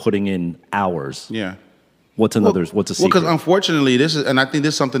and just putting in hours. Yeah. What's a secret? Well, because unfortunately, I think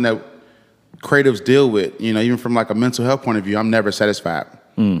this is something that creatives deal with, even from like a mental health point of view. I'm never satisfied.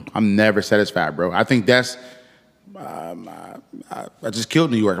 I'm never satisfied, bro. I think that's, I just killed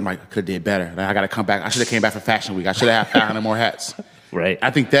New York. I'm like, I could have did better. I got to come back. I should have came back for Fashion Week. I should have had 500 more hats. Right.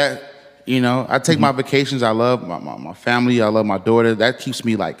 I think that, I take my vacations. I love my family. I love my daughter. That keeps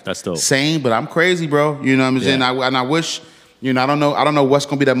me like sane, but I'm crazy, bro. You know what I'm saying? And I wish, I don't know what's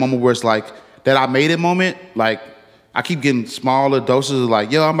going to be that moment where it's like that I made it moment. Like, I keep getting smaller doses of like,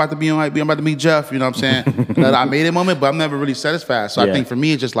 yo, I'm about to be on I'm about to meet Jeff, you know what I'm saying? That I made it moment, but I'm never really satisfied. So I think for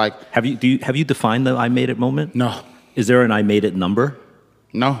me, it's just like, have you defined the I made it moment? No. Is there an I made it number?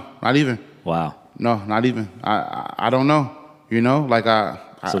 No, not even. Wow. No, not even. I don't know.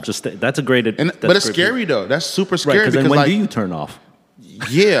 That's a great. But it's scary though. That's super scary. Right, because then when do you turn off?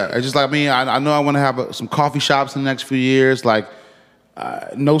 Yeah, it's just like, I know I want to have some coffee shops in the next few years. Like,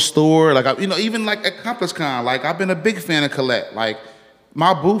 no store, like even like at ComplexCon, like I've been a big fan of Colette. Like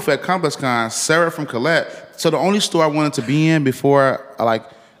my booth at ComplexCon, Sarah from Colette So the only store I wanted to be in before, like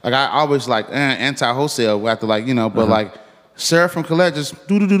I always like anti-wholesale after but like Sarah from Colette just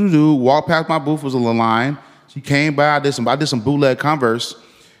walked past my booth, was a little line. She came by, I did some bootleg Converse.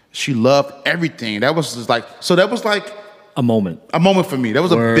 She loved everything. That was just like, so that was like a moment for me. That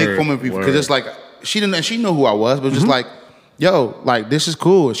was a big moment for me because it's like she knew who I was, but just like, yo, like this is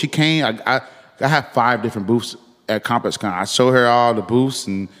cool. She came. I had 5 different booths at ComplexCon. I showed her all the booths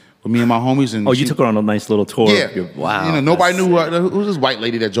and with me and my homies. And you took her on a nice little tour. Yeah. Wow. Nobody knew who was this white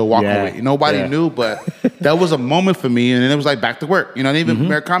lady that Joe walked with. Nobody knew, but that was a moment for me. And then it was like back to work. And even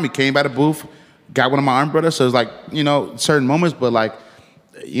Murakami came by the booth, got one of my umbrellas. So it's like, certain moments, but like,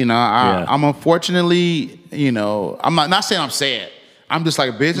 I'm unfortunately, I'm not saying I'm sad. I'm just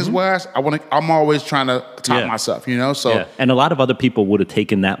like business-wise, I'm always trying to top myself, So and a lot of other people would have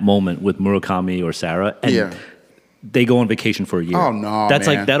taken that moment with Murakami or Sarah, and they go on vacation for a year. Oh no, that's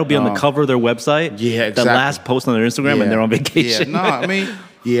man. like that'll be on the cover of their website. Yeah, exactly. The last post on their Instagram, and they're on vacation.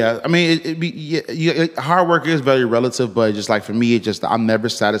 Hard work is very relative, but just like for me, I'm never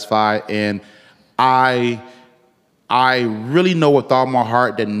satisfied, and I really know with all my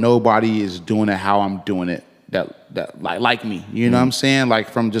heart that nobody is doing it how I'm doing it. That like me, you know what I'm saying? Like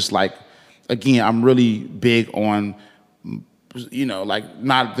from just like, again, I'm really big on, like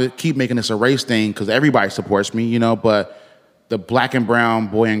not to keep making this a race thing because everybody supports me, but the black and brown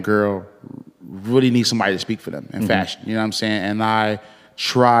boy and girl really need somebody to speak for them in fashion, you know what I'm saying? And I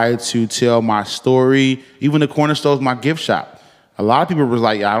try to tell my story. Even the corner store is my gift shop. A lot of people was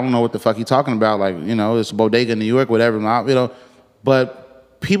like, I don't know what the fuck he talking about. Like, it's a bodega in New York, whatever,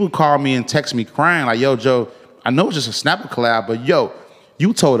 but people call me and text me crying like, yo, Joe, I know it's just a Snapper collab, but yo,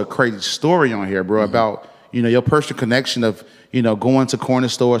 you told a crazy story on here, bro, about, your personal connection of, going to corner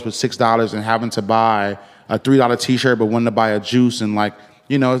stores with $6 and having to buy a $3 t-shirt, but wanting to buy a juice. And like,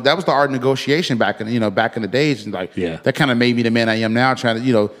 that was the art of negotiation back in the days. And like, that kind of made me the man I am now, trying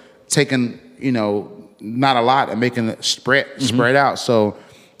to, taking, not a lot and making it spread out. So,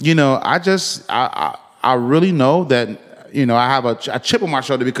 I really know that, I have a chip on my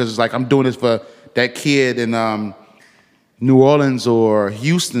shoulder because it's like I'm doing this for that kid in New Orleans or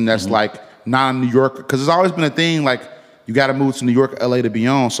Houston that's like not in New York. Because it's always been a thing like you got to move to New York, LA to be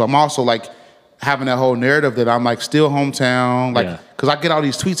on. So I'm also like having that whole narrative that I'm like still hometown. Like, because I get all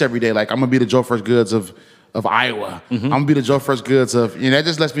these tweets every day. Like, I'm going to be the Joe Freshgoods of Iowa. I'm going to be the Joe Freshgoods of, that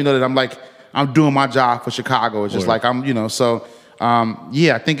just lets me know that I'm like, I'm doing my job for Chicago. It's just like I'm, so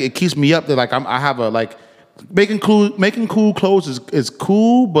I think it keeps me up there. Like I have a like making cool clothes is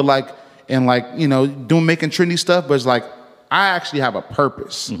cool, but like and like making trendy stuff. But it's like I actually have a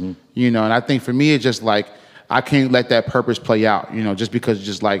purpose, and I think for me it's just like I can't let that purpose play out, just because it's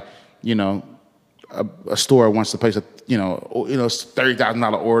just like a store wants to place a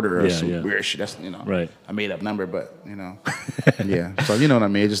 $30,000 order or some weird shit. That's right. a made up number, but yeah. So you know what I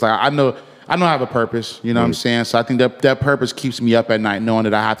mean. It's just like I know I have a purpose. You know what I'm saying. So I think that purpose keeps me up at night, knowing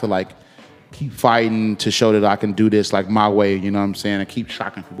that I have to like keep fighting to show that I can do this like my way. You know what I'm saying, and keep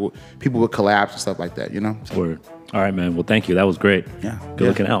shocking people with collabs and stuff like that. So. Word. All right, man. Well, thank you. That was great. Yeah. Good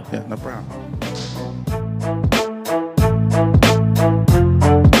looking out. Yeah. No problem.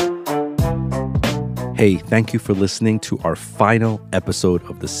 Hey, thank you for listening to our final episode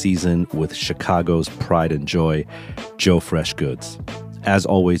of the season with Chicago's pride and joy, Joe Freshgoods. As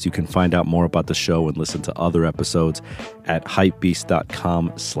always, you can find out more about the show and listen to other episodes at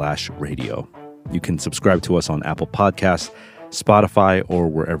hypebeast.com/radio. You can subscribe to us on Apple Podcasts, Spotify, or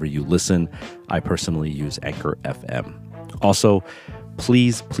wherever you listen. I personally use Anchor FM. Also,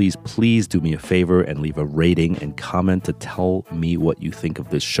 please, please, please do me a favor and leave a rating and comment to tell me what you think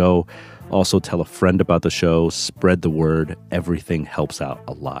of this show. Also, tell a friend about the show, spread the word. Everything helps out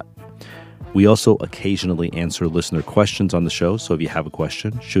a lot. We also occasionally answer listener questions on the show, so if you have a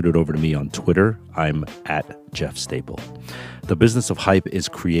question, shoot it over to me on Twitter. I'm at Jeff Staple. The Business of Hype is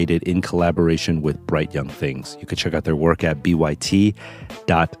created in collaboration with Bright Young Things. You can check out their work at byt.nyc.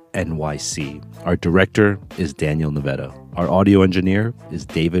 Our director is Daniel Nevada. Our audio engineer is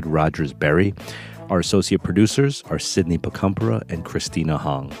David Rogers-Berry. Our associate producers are Sydney Pacumpera and Christina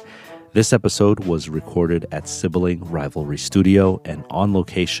Hong. This episode was recorded at Sibling Rivalry Studio and on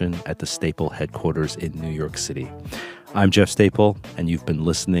location at the Staple headquarters in New York City. I'm Jeff Staple, and you've been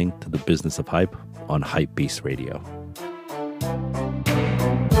listening to The Business of Hype on Hypebeast Radio.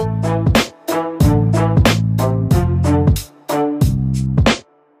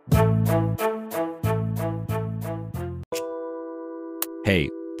 Hey,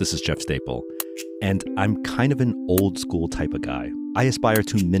 this is Jeff Staple, and I'm kind of an old school type of guy. I aspire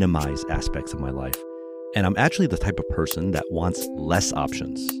to minimize aspects of my life, and I'm actually the type of person that wants less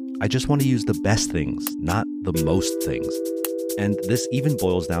options. I just want to use the best things, not the most things. And this even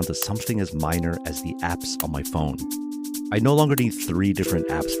boils down to something as minor as the apps on my phone. I no longer need 3 different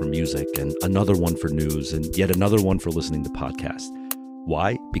apps for music and another one for news and yet another one for listening to podcasts.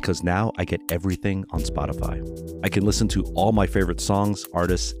 Why? Because now I get everything on Spotify. I can listen to all my favorite songs,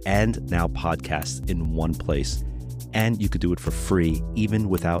 artists, and now podcasts in one place. And you could do it for free, even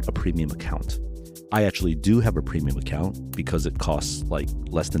without a premium account. I actually do have a premium account because it costs like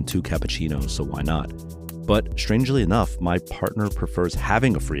less than 2 cappuccinos, so why not? But strangely enough, my partner prefers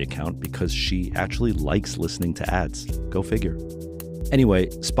having a free account because she actually likes listening to ads. Go figure. Anyway,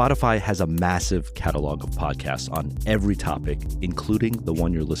 Spotify has a massive catalog of podcasts on every topic, including the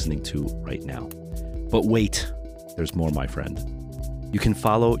one you're listening to right now. But wait, there's more, my friend. You can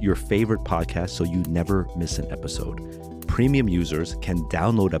follow your favorite podcast so you never miss an episode. Premium users can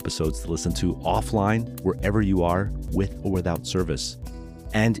download episodes to listen to offline wherever you are, with or without service.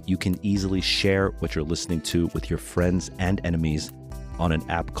 And you can easily share what you're listening to with your friends and enemies on an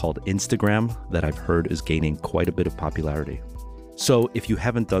app called Instagram that I've heard is gaining quite a bit of popularity. So if you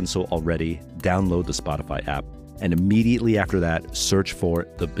haven't done so already, download the Spotify app, and immediately after that, search for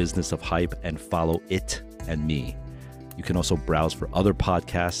The Business of Hype and follow it and me. You can also browse for other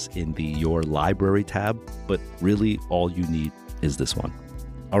podcasts in the Your Library tab, but really all you need is this one.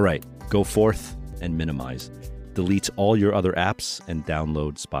 All right, go forth and minimize. Delete all your other apps and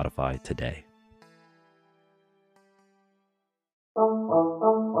download Spotify today.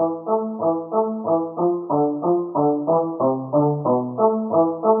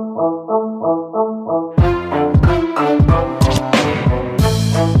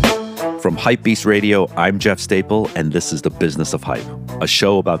 From Hypebeast Radio, I'm Jeff Staple, and this is The Business of Hype, a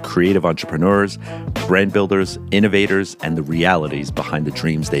show about creative entrepreneurs, brand builders, innovators, and the realities behind the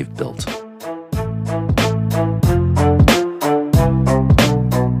dreams they've built.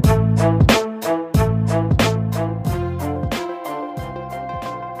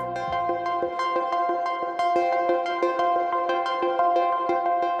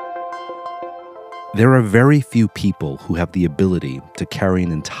 There are very few people who have the ability to carry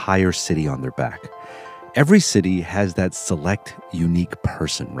an entire city on their back. Every city has that select, unique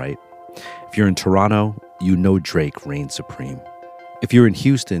person, right? If you're in Toronto, you know Drake reigns supreme. If you're in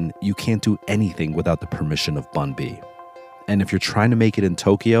Houston, you can't do anything without the permission of Bun B. And if you're trying to make it in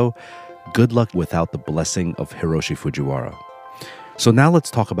Tokyo, good luck without the blessing of Hiroshi Fujiwara. So now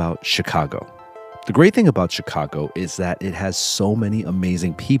let's talk about Chicago. The great thing about Chicago is that it has so many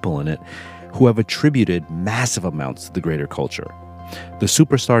amazing people in it who have attributed massive amounts to the greater culture. The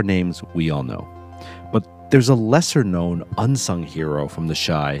superstar names we all know. But there's a lesser-known, unsung hero from the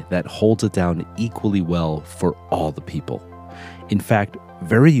Chi that holds it down equally well for all the people. In fact,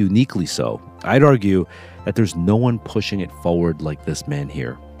 very uniquely so. I'd argue that there's no one pushing it forward like this man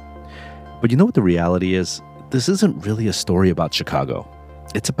here. But you know what the reality is? This isn't really a story about Chicago.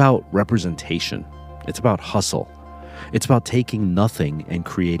 It's about representation. It's about hustle. It's about taking nothing and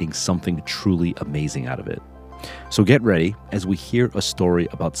creating something truly amazing out of it. So get ready as we hear a story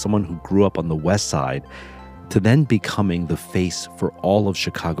about someone who grew up on the West Side to then becoming the face for all of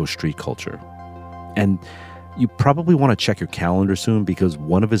Chicago street culture. And you probably want to check your calendar soon because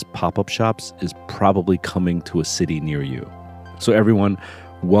one of his pop-up shops is probably coming to a city near you. So everyone,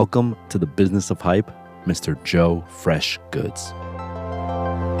 welcome to The Business of Hype, Mr. Joe Freshgoods.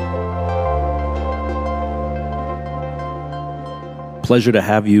 Pleasure to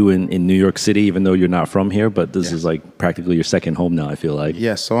have you in New York City, even though you're not from here, but this is like practically your second home now, I feel like.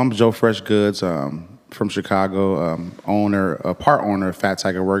 Yes, so I'm Joe Freshgoods, from Chicago, part owner of Fat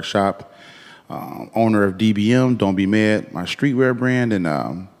Tiger Workshop, owner of DBM, Don't Be Mad, my streetwear brand, and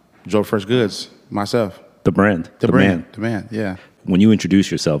Joe Freshgoods, myself. The brand. The man, yeah. When you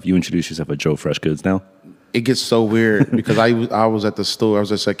introduce yourself as Joe Freshgoods now? It gets so weird because I was at the store, I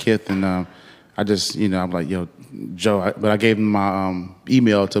was at Sakith, and I just, I'm like, yo, Joe, but I gave him my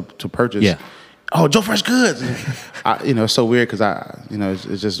email to purchase. Yeah. Oh, Joe Freshgoods. It's so weird because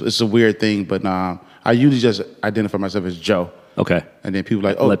it's a weird thing, but I usually just identify myself as Joe. Okay. And then people are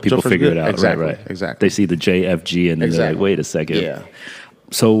like, oh, let people Joe figure it out. Exactly, right. Exactly. They see the JFG and then they're like, wait a second. Yeah.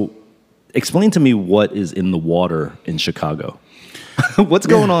 So explain to me what is in the water in Chicago. What's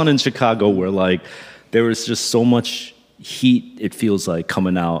going on in Chicago where like there is just so much heat, it feels like,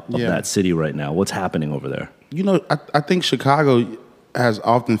 coming out of that city right now? What's happening over there? I think Chicago has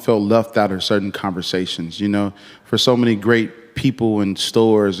often felt left out of certain conversations, for so many great people and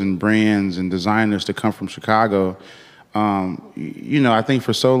stores and brands and designers to come from Chicago. I think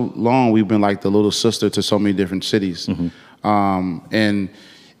for so long we've been like the little sister to so many different cities. Mm-hmm. And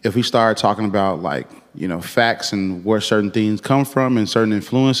if we start talking about like, facts and where certain things come from and certain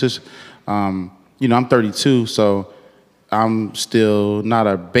influences, I'm 32, so I'm still not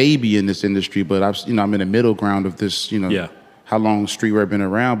a baby in this industry, but I'm in the middle ground of this, how long streetwear been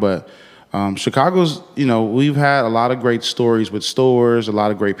around. But Chicago's, we've had a lot of great stories with stores, a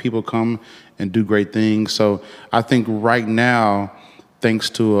lot of great people come and do great things. So I think right now,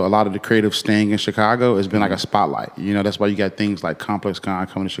 thanks to a lot of the creative staying in Chicago, it's been like a spotlight. That's why you got things like Complex Con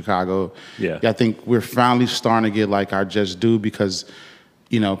coming to Chicago. Yeah. I think we're finally starting to get like our just due because,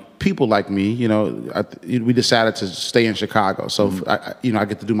 people like me, we decided to stay in Chicago. So, I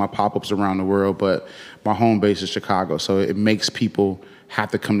get to do my pop-ups around the world, but my home base is Chicago. So it makes people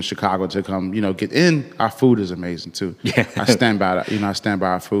have to come to Chicago to come, get in. Our food is amazing too. Yeah. I stand by that. I stand by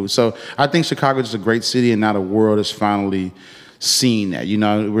our food. So I think Chicago is a great city, and now the world is finally seeing that.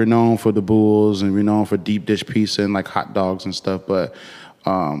 We're known for the Bulls, and we're known for deep dish pizza and like hot dogs and stuff, but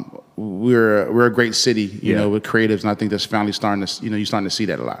we're a great city, with creatives, and I think that's finally starting to, you're starting to see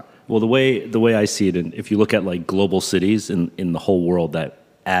that a lot. Well, the way I see it, and if you look at like global cities in the whole world that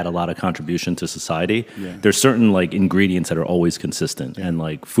add a lot of contribution to society, there's certain like ingredients that are always consistent, and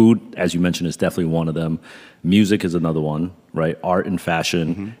like food, as you mentioned, is definitely one of them. Music is another one, right? Art and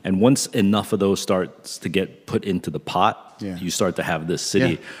fashion, and once enough of those starts to get put into the pot, you start to have this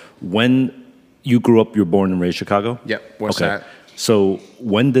city. When you grew up, you were born and raised Chicago? Yep. West Side. So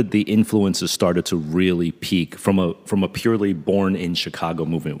when did the influences started to really peak from a purely born in Chicago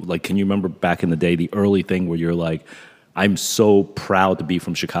movement? Like, can you remember back in the day, the early thing where you're like, I'm so proud to be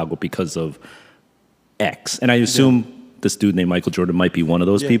from Chicago because of X? And I assume this dude named Michael Jordan might be one of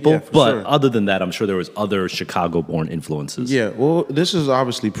those people. But other than that, I'm sure there was other Chicago-born influences. Yeah, well, this is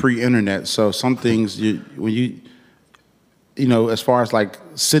obviously pre-internet, so some things as far as like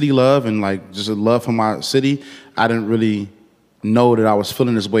city love and like just a love for my city, I didn't really know that I was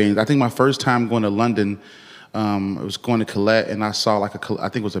feeling this way. And I think my first time going to London, I was going to Colette, and I saw like I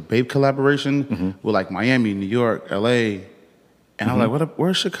think it was a Babe collaboration with like Miami, New York, LA. And I'm like,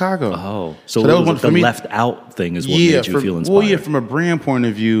 where's Chicago? Oh, so that was one, the left out thing is what made you feel inspired. Well, yeah, from a brand point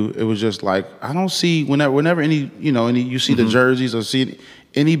of view, it was just like, I don't see, whenever any you see the jerseys or see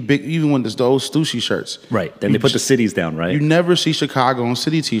any big, even when there's those sushi shirts. Right, then they put the cities down, right? You never see Chicago on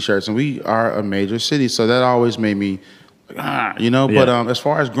city t-shirts, and we are a major city, so that always made me, but as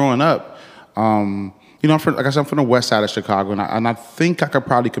far as growing up, I'm from the west side of Chicago, and I think I could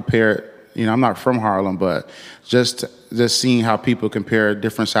probably compare it. I'm not from Harlem, but just seeing how people compare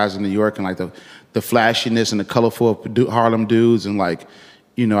different sides of New York and like the flashiness and the colorful of Harlem dudes, and like,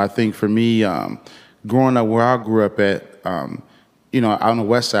 I think for me, growing up where I grew up at, out on the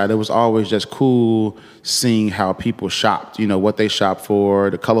west side, it was always just cool seeing how people shopped, what they shopped for,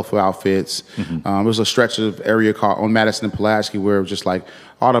 the colorful outfits. There was a stretch of area called on Madison and Pulaski where it was just like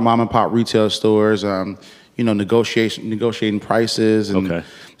all the mom and pop retail stores, negotiating prices. And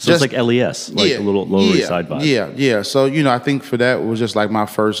so it's like LES, like a little Lower East Side vibe. Yeah. So, I think for that was just like my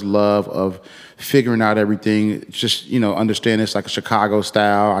first love of figuring out everything, just, understanding it's like a Chicago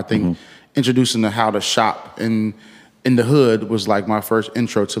style. I think introducing to how to shop in the hood was like my first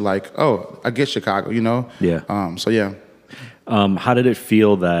intro to like, oh, I get Chicago, Yeah. How did it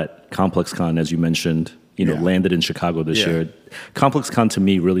feel that Complex Con, as you mentioned, landed in Chicago this year? Complex Con to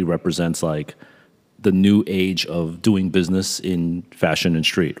me really represents like the new age of doing business in fashion and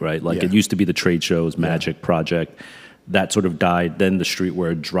street, right? Like it used to be the trade shows, Magic, Project, that sort of died. Then the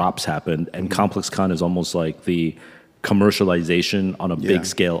streetwear drops happened, and Complex Con is almost like the commercialization on a big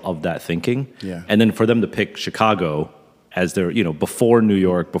scale of that thinking. And then for them to pick Chicago as their, before New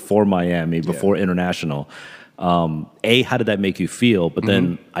York, before Miami, before international, how did that make you feel? But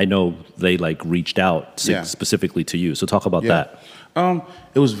then I know they like reached out specifically to you. So talk about that.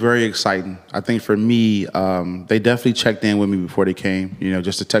 It was very exciting. I think for me, they definitely checked in with me before they came,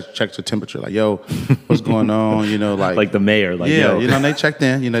 just to check the temperature. Like, yo, what's going on? Like the mayor. Like, yo. They checked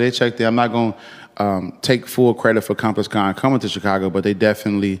in. They checked in. I'm not going to take full credit for Complex Con coming to Chicago, but they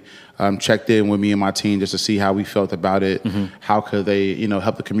definitely checked in with me and my team just to see how we felt about it. How could they,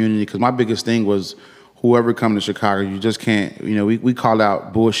 help the community? Because my biggest thing was whoever coming to Chicago, you just can't, we call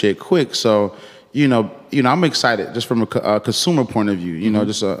out bullshit quick. So, I'm excited just from a consumer point of view,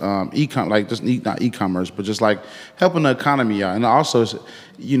 just not e-commerce, but just like helping the economy out. And also,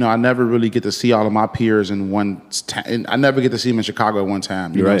 I never really get to see all of my peers in one time. I never get to see them in Chicago at one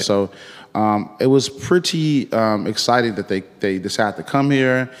time, you know? So it was pretty exciting that they decided to come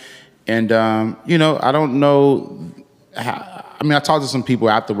here. And, I don't know how, I talked to some people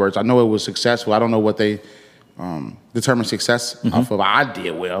afterwards. I know it was successful. I don't know what they determine success off of. I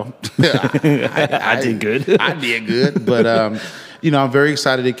did well. I did good. I did good. But I'm very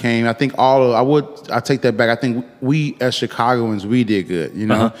excited it came. I think I take that back. I think we as Chicagoans, we did good,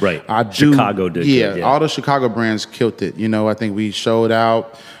 Right. Chicago did good, yeah. All the Chicago brands killed it. I think we showed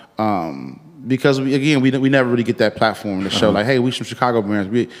out. Because we never really get that platform to show like, hey, we some Chicago brands.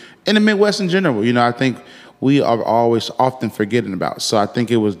 We in the Midwest in general, I think we are always often forgetting about. So I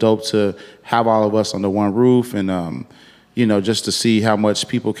think it was dope to have all of us under one roof and just to see how much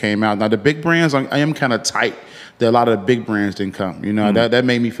people came out. Now the big brands, I am kind of tight that a lot of the big brands didn't come. That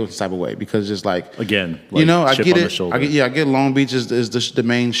made me feel some type of way because just like again, I chip get on the it. shoulder. I get Long Beach is the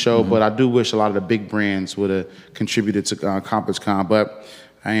main show, but I do wish a lot of the big brands would have contributed to ComplexCon, but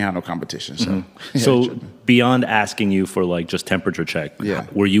I ain't had no competition. So, So beyond asking you for like just temperature check,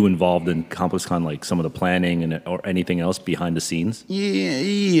 were you involved in ComplexCon, like some of the planning or anything else behind the scenes?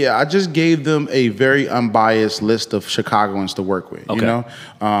 Yeah. I just gave them a very unbiased list of Chicagoans to work with. Okay.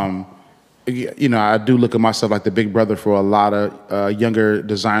 I do look at myself like the big brother for a lot of younger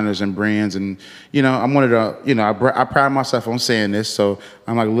designers and brands, and I'm one of the I pride myself on saying this. So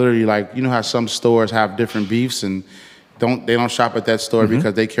I'm like literally like how some stores have different beefs and they don't shop at that store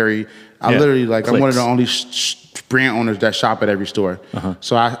because they carry. Literally like Clicks. I'm one of the only brand owners that shop at every store.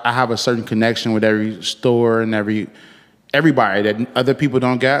 So I have a certain connection with every store and everybody that other people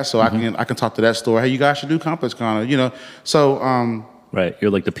don't get. So I can talk to that store. Hey, you guys should do ComplexCon. So. Right,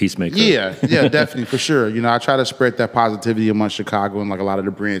 you're like the peacemaker. Yeah, definitely for sure. I try to spread that positivity among Chicago and like a lot of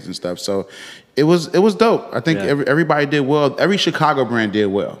the brands and stuff. So it was dope. I think everybody did well. Every Chicago brand did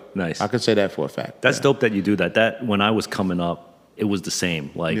well. Nice. I could say that for a fact. That's dope that you do that. That when I was coming up, it was the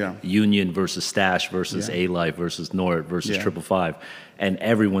same. Like Union versus Stash versus A-Life versus Nord versus 555. And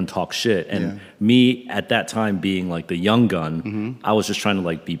everyone talks shit. And me at that time being like the young gun, I was just trying to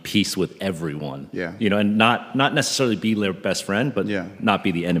like be peace with everyone. Yeah. And not necessarily be their best friend, but not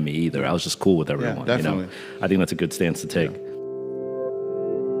be the enemy either. I was just cool with everyone. Yeah, definitely. I think that's a good stance to take.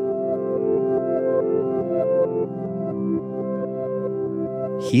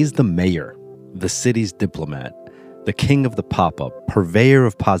 He's the mayor, the city's diplomat, the king of the pop-up, purveyor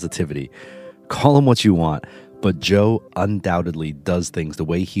of positivity. Call him what you want, but Joe undoubtedly does things the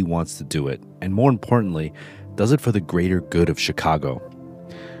way he wants to do it, and more importantly, does it for the greater good of Chicago.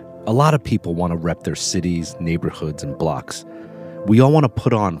 A lot of people want to rep their cities, neighborhoods, and blocks. We all want to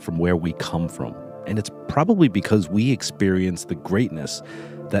put on from where we come from, and it's probably because we experience the greatness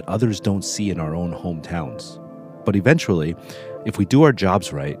that others don't see in our own hometowns. But eventually, if we do our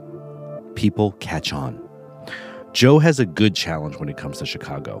jobs right, people catch on. Joe has a good challenge when it comes to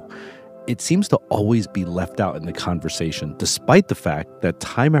Chicago. It seems to always be left out in the conversation, despite the fact that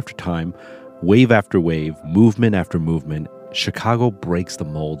time after time, wave after wave, movement after movement, Chicago breaks the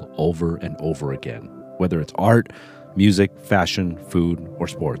mold over and over again, whether it's art, music, fashion, food, or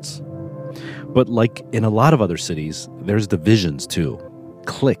sports. But like in a lot of other cities, there's divisions too,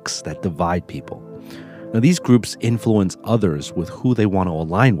 cliques that divide people. Now, these groups influence others with who they want to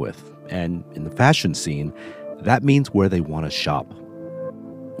align with, and in the fashion scene, that means where they want to shop.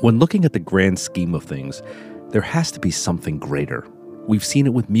 When looking at the grand scheme of things, there has to be something greater. We've seen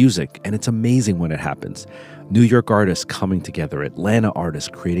it with music, and it's amazing when it happens. New York artists coming together, Atlanta artists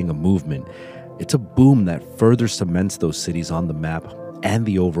creating a movement. It's a boom that further cements those cities on the map and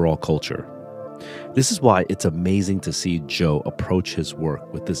the overall culture. This is why it's amazing to see Joe approach his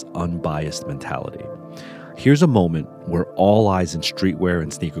work with this unbiased mentality. Here's a moment where all eyes in streetwear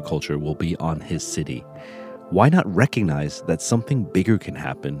and sneaker culture will be on his city. Why not recognize that something bigger can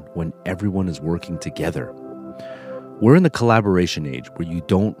happen when everyone is working together? We're in the collaboration age where you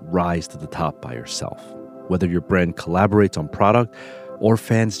don't rise to the top by yourself. Whether your brand collaborates on product or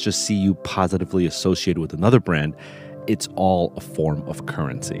fans just see you positively associated with another brand, it's all a form of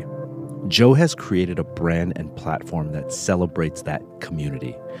currency. Joe has created a brand and platform that celebrates that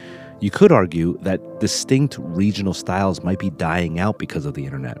community. You could argue that distinct regional styles might be dying out because of the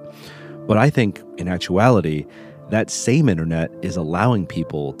internet. But I think, in actuality, that same internet is allowing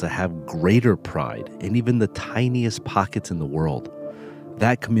people to have greater pride in even the tiniest pockets in the world.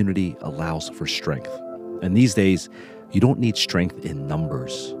 That community allows for strength. And these days, you don't need strength in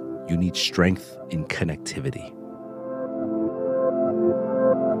numbers. You need strength in connectivity.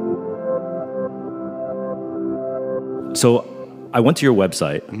 So I went to your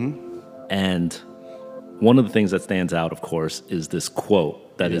website, and one of the things that stands out, of course, is this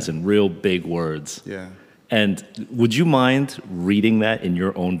quote that is in real big words. Yeah. And would you mind reading that in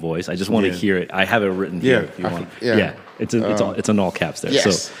your own voice? I just want to hear it. I have it written here. If you want. It's in all caps there.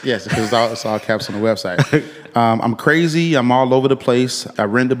 Yes, because it's all caps on the website. I'm crazy. I'm all over the place. I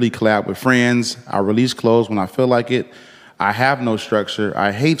randomly collab with friends. I release clothes when I feel like it. I have no structure.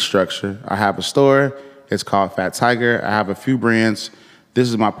 I hate structure. I have a store, It's called Fat Tiger. I have a few brands. This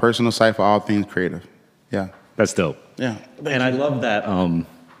is my personal site for all things creative. Yeah. That's dope. Yeah. And I love that,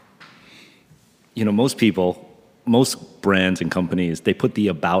 most brands and companies, they put the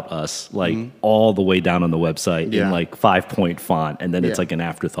about us like all the way down on the website in like 5-point font, and then it's like an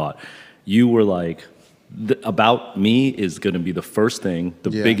afterthought. You were like, about me is going to be the first thing, the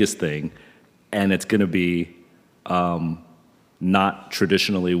biggest thing, and it's going to be not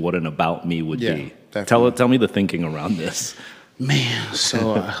traditionally what an about me would be. Tell me the thinking around this. Man,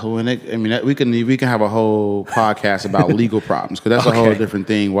 so we can have a whole podcast about legal problems, because that's a whole different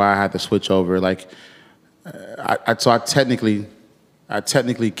thing. Why I had to switch over. Like, I technically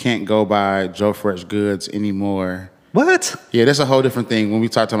can't go by Joe Freshgoods anymore. What? Yeah, that's a whole different thing when we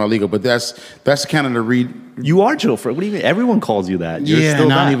talk about legal. But that's kind of the read. You are Joe Fresh. What do you mean? Everyone calls you that. You're still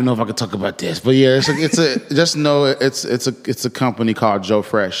and I don't even know if I can talk about this. But yeah, just know it's a company called Joe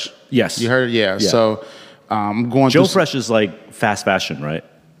Fresh. Yes, you heard it. Yeah. So I'm going. Joe Fresh is like fast fashion, right?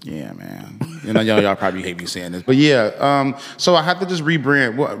 Yeah, man. Y'all probably hate me saying this, but yeah. So I had to just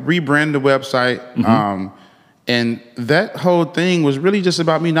rebrand the website. And that whole thing was really just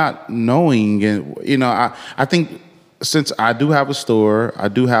about me not knowing. And I think, since I do have a store, I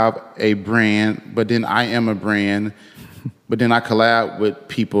do have a brand, but then I am a brand, but then I collab with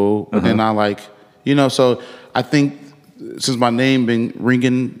people, but then I so I think since my name been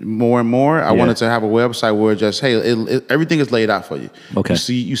ringing more and more, I wanted to have a website where everything is laid out for you. Okay.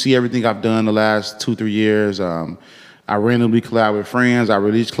 You see everything I've done the last 2-3 years. I randomly collab with friends. I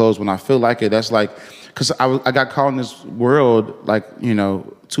release clothes when I feel like it. That's like, because I got caught in this world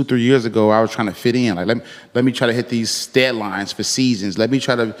 2-3 years ago. I was trying to fit in. Like, let me try to hit these deadlines for seasons. Let me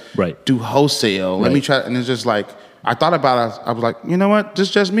try to do wholesale. Let me try, and it's just like, I thought about it. I was like, you know what? This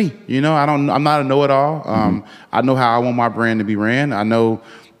is just me. I'm not a know-it-all. I know how I want my brand to be ran. I know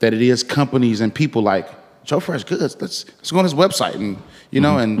that it is companies and people like Joe Freshgoods. Let's go on his website,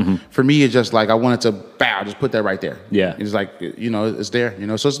 and for me, it's just like I wanted to just put that right there. Yeah, it's like it's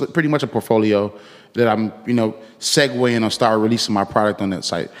there. So it's pretty much a portfolio that I'm segueing or start releasing my product on that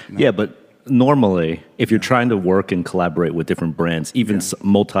site. Yeah, but normally, if you're trying to work and collaborate with different brands, even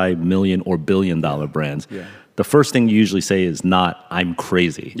multi-million or billion-dollar brands. Yeah. The first thing you usually say is not, I'm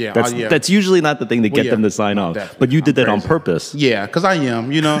crazy. Yeah, that's usually not the thing to get them to sign off. Definitely. But you did that on purpose. Yeah, because I am,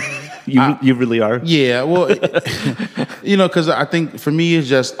 You really are? Yeah, well, because I think for me, it's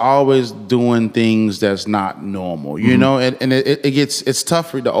just always doing things that's not normal, and it's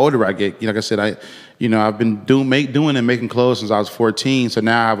tough the older I get. Like I said, I've been doing and making clothes since I was 14, so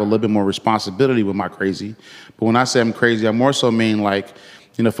now I have a little bit more responsibility with my crazy. But when I say I'm crazy, I more so mean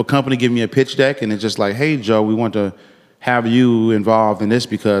if a company give me a pitch deck and it's just like, hey, Joe, we want to have you involved in this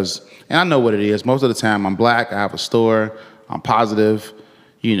because, and I know what it is. Most of the time I'm black, I have a store, I'm positive,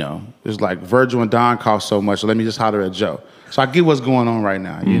 it's like Virgil and Don cost so much, so let me just holler at Joe. So I get what's going on right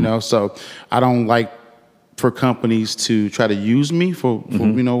now, so I don't like for companies to try to use me for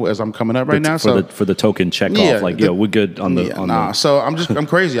as I'm coming up right now. For the token check off, we're good on the. So I'm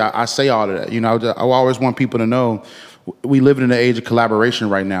crazy. I say all of that. I always want people to know we live in an age of collaboration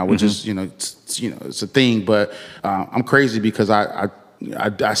right now, which is it's a thing. But I'm crazy because I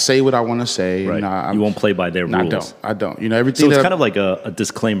say what I want to say. Right. You won't play by their rules. I don't. Everything. So it's kind of like a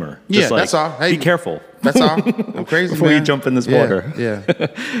disclaimer. That's all. Hey, be careful. That's all. I'm crazy before you jump in this water. Yeah.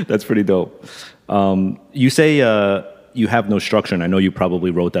 That's pretty dope. You say you have no structure, and I know you probably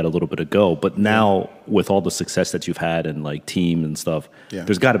wrote that a little bit ago. But now, with all the success that you've had and team and stuff,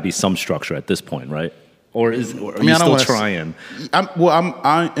 there's got to be some structure at this point, right? Or are you still trying?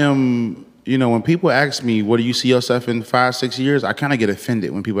 I am. When people ask me, "What do you see yourself in 5-6 years?" I kind of get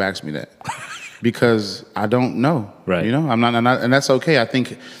offended when people ask me that because I don't know. Right. I'm not, and that's okay. I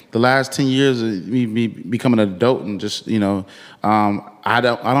think the last 10 years of me becoming an adult and just I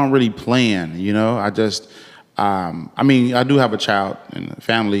don't really plan. I just I do have a child and a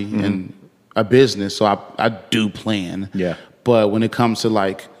family and a business, so I do plan. Yeah. But when it comes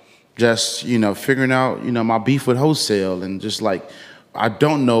to just figuring out my beef with wholesale and just I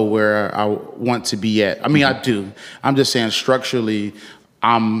don't know where I want to be at. I do. I'm just saying structurally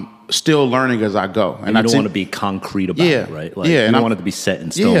I'm still learning as I go. And you don't want to be concrete about it, right? You don't want it to be set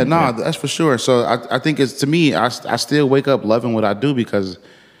in stone. Yeah, that's for sure. So I think to me, I still wake up loving what I do because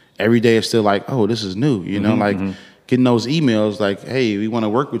every day it's still oh, this is new, getting those emails hey, we want to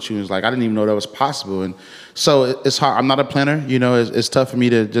work with you. It's I didn't even know that was possible. And so it's hard. I'm not a planner. It's tough for me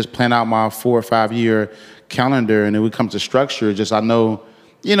to just plan out my 4 or 5 year calendar. And then when it comes to structure, I know,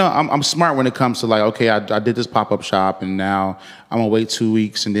 I'm smart when it comes to okay, I did this pop-up shop and now I'm gonna wait 2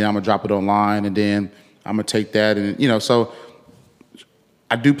 weeks and then I'm gonna drop it online and then I'm gonna take that and so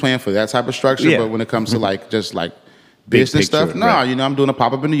I do plan for that type of structure, but when it comes to like just like business stuff, no, right. you know, I'm doing a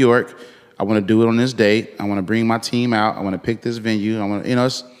pop-up in New York. I want to do it on this date. I want to bring my team out. I want to pick this venue. I want to, you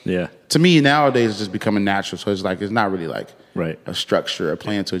know, to me nowadays it's just becoming natural. So it's like, it's not really like a structure, a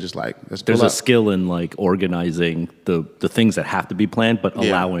plan to it. Just like, there's a skill in like organizing the things that have to be planned, but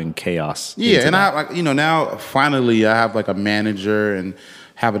allowing chaos. Yeah. And I like, you know, now finally I have like a manager and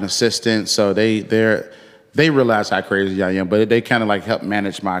have an assistant. So they realize how crazy I am, but they kind of like help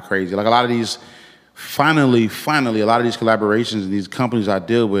manage my crazy. Like a lot of these, finally, a lot of these collaborations and these companies I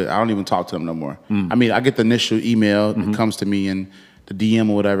deal with, I don't even talk to them no more. I mean, I get the initial email that comes to me and the DM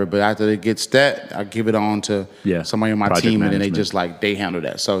or whatever, but after it gets that, I give it on to somebody on my team, and then they just like, they handle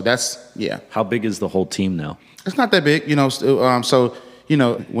that. So that's, How big is the whole team now? It's not that big, you know. So, you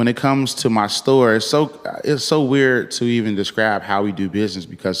know, when it comes to my store, it's so weird to even describe how we do business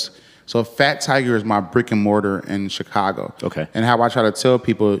because so Fat Tiger is my brick and mortar in Chicago. Okay. And how I try to tell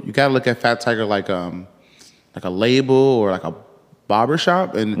people, you got to look at Fat Tiger like a label or like a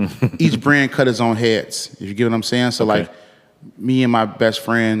barbershop, and each brand cut its own heads, if you get what I'm saying. So like me and my best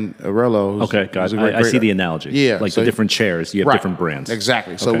friend, Arello. I see the analogy. Yeah. Like the different chairs, you have different brands.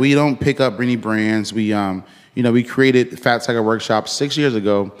 Exactly. So we don't pick up any brands. We, you know, we created Fat Tiger Workshop 6 years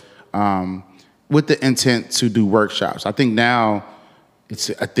ago with the intent to do workshops. I think now, it's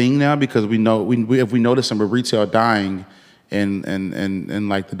a thing now because we know if we notice some retail dying and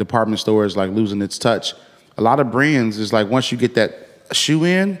like the department stores like losing its touch, a lot of brands is like once you get that shoe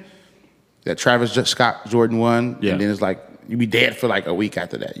in, that Travis Scott Jordan 1, and then it's like you be dead for like a week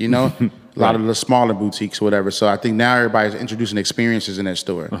after that, you know? A lot of the smaller boutiques or whatever. So I think now everybody's introducing experiences in that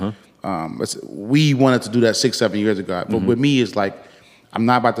store. We wanted to do that 6-7 years ago, but with me it's like I'm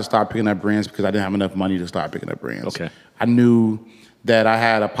not about to start picking up brands because I didn't have enough money to start picking up brands. I knew that I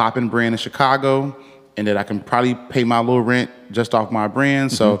had a popping brand in Chicago and that I can probably pay my little rent just off my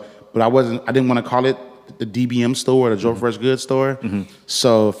brand. So, but I didn't want to call it the DBM store or the Joe Freshgoods store.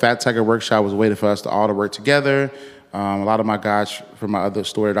 So Fat Tiger Workshop was a way for us to all to work together. A lot of my guys from my other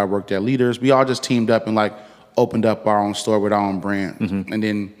store that I worked at, leaders, we all just teamed up and like opened up our own store with our own brand. And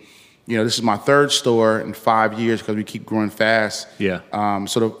then, you know, this is my third store in 5 years because we keep growing fast.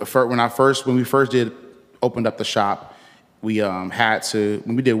 So when we first opened up the shop, we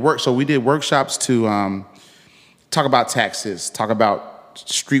we did workshops to talk about taxes, talk about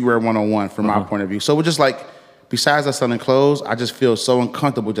streetwear 101 from my point of view. So we're just like, besides us selling clothes, I just feel so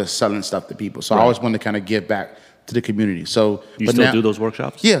uncomfortable just selling stuff to people. So I always wanted to kind of give back to the community. So you still do those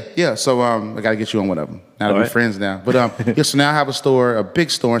workshops? Yeah. So I got to get you on one of them. Now that we're friends now. But so now I have a big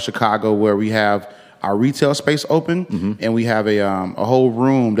store in Chicago where we have our retail space open, and we have a whole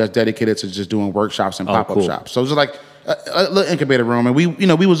room that's dedicated to just doing workshops and pop-up shops. So it's just like a little incubator room, and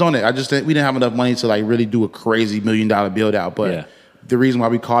we was on it. We didn't have enough money to like really do a crazy $1 million build out, but the reason why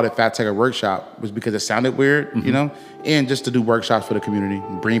we called it Fat Tiger Workshop was because it sounded weird, you know, and just to do workshops for the community,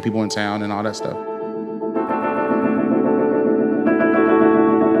 bring people in town and all that stuff.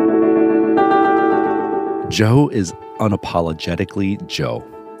 Joe is unapologetically Joe.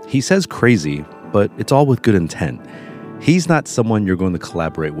 He says crazy, but it's all with good intent. He's not someone you're going to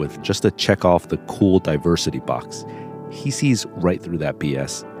collaborate with just to check off the cool diversity box. He sees right through that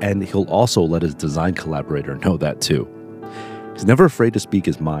BS, and he'll also let his design collaborator know that too. He's never afraid to speak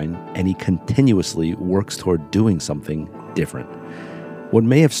his mind, and he continuously works toward doing something different. What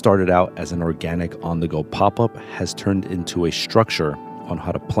may have started out as an organic on-the-go pop-up has turned into a structure on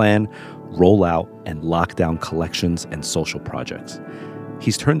how to plan, roll out, and lock down collections and social projects.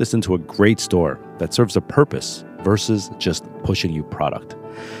 He's turned this into a great store that serves a purpose versus just pushing you product.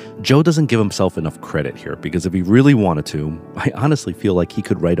 Joe doesn't give himself enough credit here because if he really wanted to, I honestly feel like he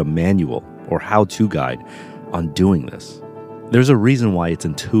could write a manual or how-to guide on doing this. There's a reason why it's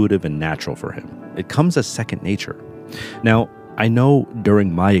intuitive and natural for him. It comes as second nature. Now, I know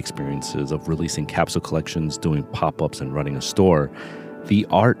during my experiences of releasing capsule collections, doing pop-ups, and running a store, the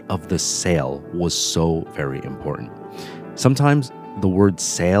art of the sale was so very important. Sometimes the word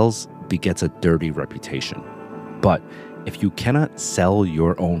sales begets a dirty reputation. But if you cannot sell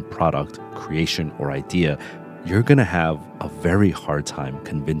your own product, creation, or idea, you're going to have a very hard time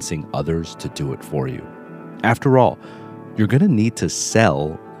convincing others to do it for you. After all, you're going to need to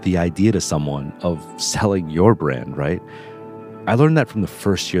sell the idea to someone of selling your brand, right? I learned that from the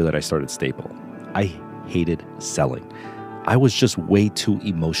first year that I started Staple. I hated selling. I was just way too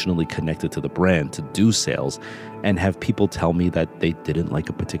emotionally connected to the brand to do sales and have people tell me that they didn't like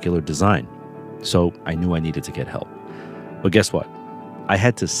a particular design. So I knew I needed to get help. But guess what? I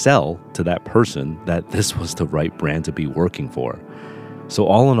had to sell to that person that this was the right brand to be working for. So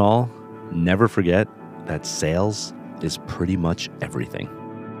all in all, never forget that sales is pretty much everything.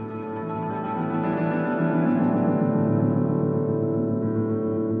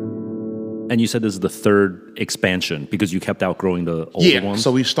 And you said this is the third expansion because you kept outgrowing the older ones?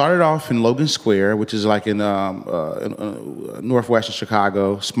 So we started off in Logan Square, which is like in northwestern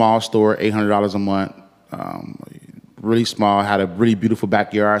Chicago. Small store, $800 a month. Really small, had a really beautiful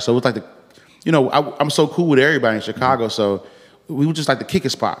backyard. So it was like I'm so cool with everybody in Chicago, so we were just like the kicking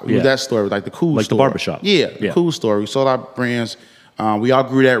spot. We were that store, like the cool store. Like the barbershop. Yeah, the cool store. We sold our brands. We all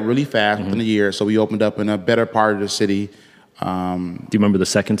grew that really fast within a year, so we opened up in a better part of the city. Do you remember the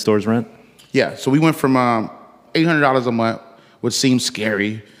second store's rent? Yeah, so we went from $800 a month, which seems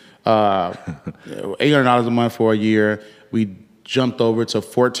scary, $800 a month for a year. We jumped over to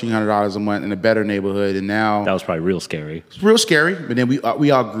 $1,400 a month in a better neighborhood, and now That was probably real scary. it's real scary. But then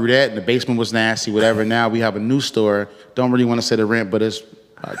we all grew that, and the basement was nasty, whatever. Now we have a new store. Don't really want to say the rent, but it's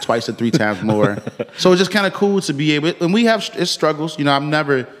twice or three times more. So it's just kind of cool to be able. And we have it's struggles.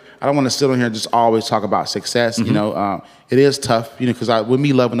 I don't want to sit on here and just always talk about success. It is tough. Because with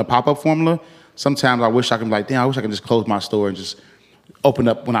me loving the pop-up formula, sometimes I wish I could be like, damn, I wish I could just close my store and just open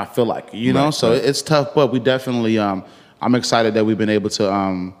up when I feel like it. So it's tough, but we definitely. I'm excited that we've been able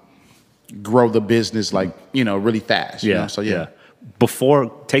to grow the business really fast. So yeah.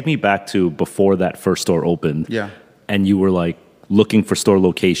 Take me back to before that first store opened. Yeah. And you were like looking for store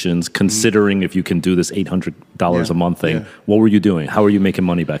locations, considering if you can do this $800 a month thing. Yeah. What were you doing? How were you making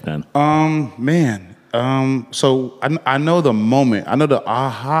money back then? So I know the moment. I know the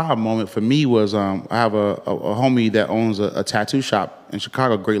aha moment for me was I have a homie that owns a tattoo shop in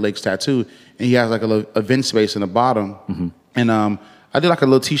Chicago, Great Lakes Tattoo, and he has like a little event space in the bottom. And I did like a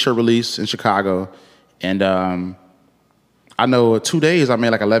little T-shirt release in Chicago, and I know 2 days I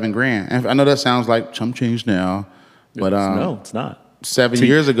made like 11 grand. And I know that sounds like chump change now, but no, it's not. 7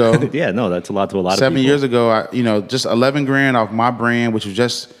 years ago, Yeah, no, that's a lot to a lot of people. 7 years ago, just 11 grand off my brand, which was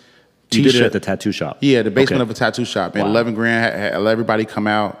just You T-shirt. did it at the tattoo shop? Yeah, the basement of a tattoo shop. And 11 grand, had everybody come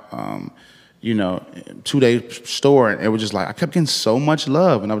out, 2 day store. And it was just like, I kept getting so much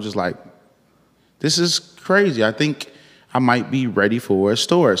love. And I was just like, this is crazy. I think I might be ready for a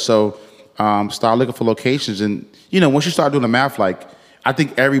store. So start looking for locations. And, once you start doing the math, I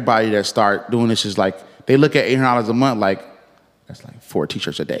think everybody that start doing this is like, they look at $800 a month, that's like 4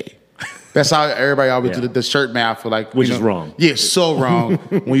 T-shirts a day. That's how everybody always do the shirt math for which is wrong. Yeah, so wrong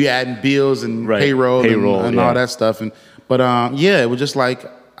when you're adding bills and payroll and all that stuff. But it was just like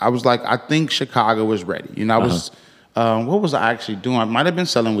I was like, I think Chicago was ready. I was what was I actually doing? I might have been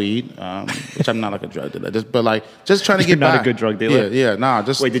selling weed, which I'm not like a drug dealer, just trying to get You're by. not a good drug dealer? Yeah.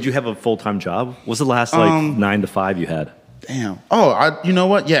 Wait, did you have a full-time job? What was the last 9 to 5 you had? Damn. Oh, you know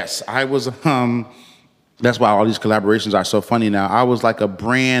what? Yes, I was. That's why all these collaborations are so funny now. I was like a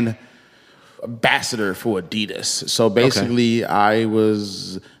brand ambassador for Adidas. So basically, I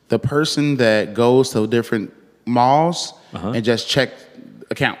was the person that goes to different malls and just check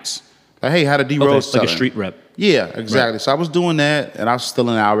accounts. Like, hey, how did D-Rose selling? Like a street rep. Yeah, exactly. Right. So I was doing that, and I was still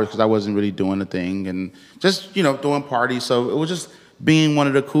in hours because I wasn't really doing the thing, and just doing parties. So it was just being one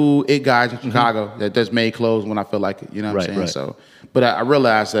of the cool it guys in Chicago that just made clothes when I feel like it. You know what I'm saying? Right. So, but I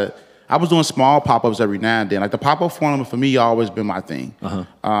realized that I was doing small pop-ups every now and then. Like the pop-up formula for me always been my thing.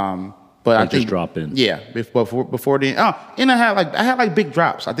 But I think just drop in. Yeah, before then. Oh, and I had big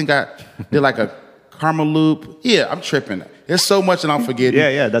drops. I think I did like a caramel loop. Yeah, I'm tripping. There's so much that I'm forgetting.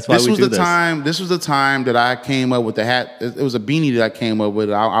 Yeah. That's why this we was do the this. time. This was the time that I came up with the hat. It was a beanie that I came up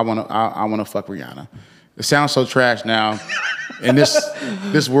with. I wanna fuck Rihanna. It sounds so trash now. In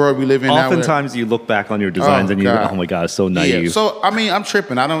this world we live in now. Oftentimes you look back on your designs and you go, oh my God, it's so naive. Yeah. So I'm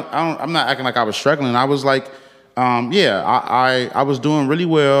tripping. I'm not acting like I was struggling. I was like, I was doing really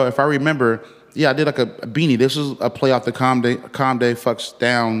well. If I remember, I did like a beanie. This was a play off the Calm Day Fucks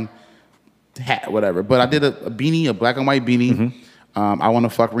Down hat, whatever. But I did a beanie, a black and white beanie. I want to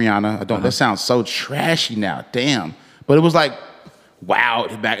fuck Rihanna. That sounds so trashy now. Damn. But it was like, wow.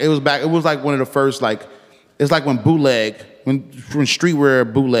 It was like one of the first, it's like when bootleg, when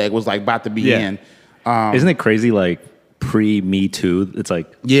streetwear bootleg was like about to be in. Isn't it crazy? Like pre-Me Too, it's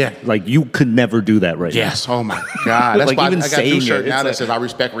like like you could never do that right now. Yes. Oh my God. That's like why even I got a new shirt now that like, says I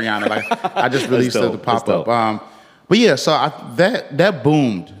respect Rihanna. Like I just released the pop up. But yeah, so that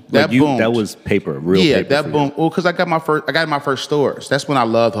boomed. Boomed. That was paper, real paper. Yeah, that boomed. Well, because I got my first stores. That's when I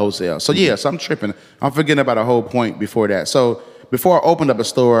loved wholesale. So so I'm tripping. I'm forgetting about a whole point before that. So before I opened up a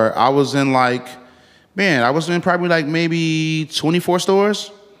store, I was in probably like maybe 24 stores.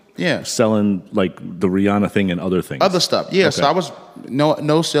 Yeah. Selling like the Rihanna thing and other things. Other stuff. Yeah. Okay. So I was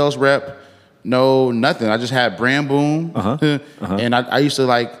no sales rep, no nothing. I just had brand boom. And I used to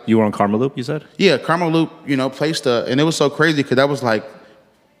like. You were on Karma Loop, you said? Yeah, Karma Loop, placed and it was so crazy because that was like,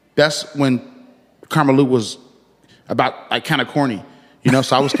 that's when Karma Loop was about like kind of corny.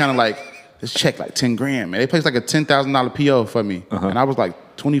 So I was kind of like this check like 10 grand, man. They placed like a $10,000 PO for me. And I was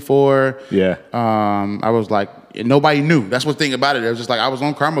like 24. Yeah. I was like, nobody knew. That's one thing about it. It was just like, I was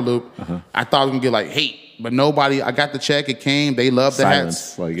on Karma Loop. I thought I was gonna get like hate, but nobody, I got the check, it came, they loved the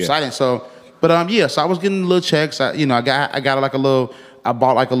hats. Silence. So, but so I was getting little checks. I got like a little, I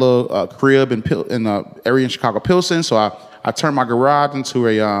bought like a little crib in area in Chicago, Pilsen. So I turned my garage into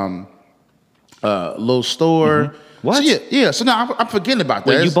a little store. What? So yeah. So now I'm forgetting about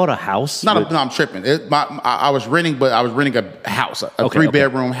that. Wait, you bought a house? No, I'm tripping. I was renting, but I was renting a house, a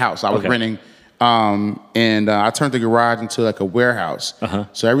 3-bedroom house. I was renting, and I turned the garage into like a warehouse.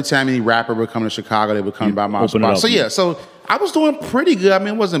 So every time any rapper would come to Chicago, they would come by my spot. So yeah, so I was doing pretty good. I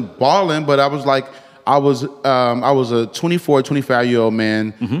mean, it wasn't balling, but I was like, I was a 24, 25-year-old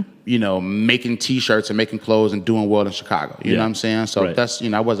man, making T-shirts and making clothes and doing well in Chicago. You know what I'm saying? So that's,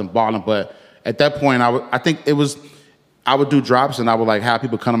 I wasn't balling, but at that point, I think it was, I would do drops and I would like have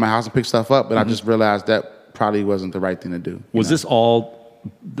people come to my house and pick stuff up, but I just realized that probably wasn't the right thing to do. Was this all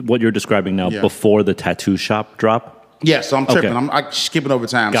what you're describing now before the tattoo shop drop? Yeah, so I'm tripping. I'm skipping over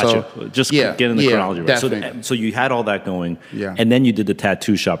time. Gotcha. So, just getting the chronology right. Definitely. So you had all that going, and then you did the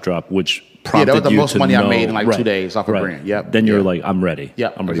tattoo shop drop, which prompted that was the most money I made in like 2 days off a brand. Yep. Then you're like, I'm ready.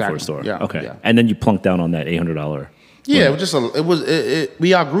 Yep, I'm ready for a store. Yeah. Okay. Yeah. And then you plunked down on that $800. Yeah, it was just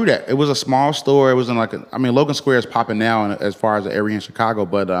we outgrew that. It was a small store. It wasn't like Logan Square is popping now as far as the area in Chicago,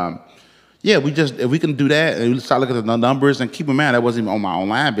 but if we can do that and we start looking at the numbers and keep in mind that wasn't even on my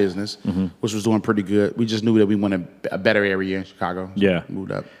online business, which was doing pretty good. We just knew that we wanted a better area in Chicago. So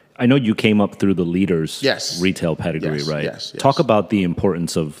moved up. I know you came up through the Leaders retail pedigree, right? Yes. Talk about the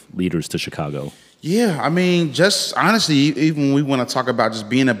importance of Leaders to Chicago. Yeah, just honestly, even when we want to talk about just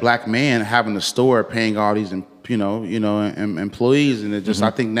being a black man, having a store, paying all these, employees, and it just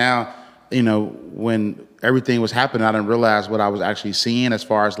I think now, when everything was happening, I didn't realize what I was actually seeing as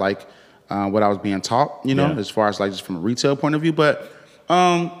far as like what I was being taught, as far as like just from a retail point of view. But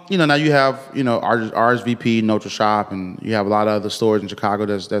now you have RSVP, Notre Shop, and you have a lot of other stores in Chicago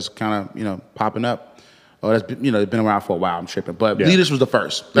that's kind of popping up. Or that's they've been around for a while. I'm tripping, but Leaders was the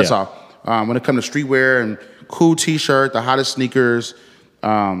first. That's all. When it comes to streetwear and cool T-shirt, the hottest sneakers,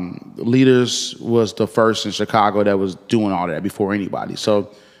 Leaders was the first in Chicago that was doing all that before anybody.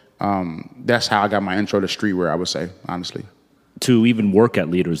 So that's how I got my intro to streetwear, I would say, honestly. To even work at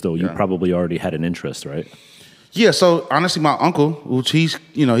Leaders, though, you probably already had an interest, right? Yeah, so honestly, my uncle, which he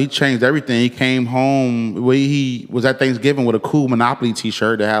changed everything. He came home, he was at Thanksgiving with a cool Monopoly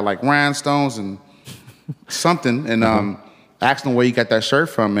T-shirt that had like rhinestones and something, and asked him where he got that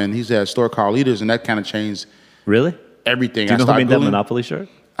shirt from, and he said a store called Leaders, and that kind of changed everything. Do you know who made that Monopoly shirt?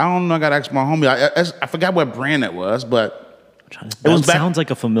 I don't know. I got to ask my homie. I forgot what brand that was, but sounds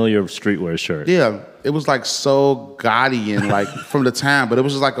like a familiar streetwear shirt. Yeah, it was like so gaudy and like from the time, but it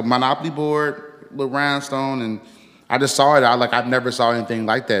was just like a Monopoly board with rhinestone, and I just saw it. I never saw anything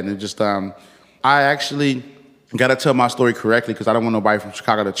like that, and it just I actually got to tell my story correctly because I don't want nobody from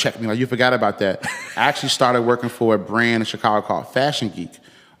Chicago to check me like you forgot about that. I actually started working for a brand in Chicago called Fashion Geek,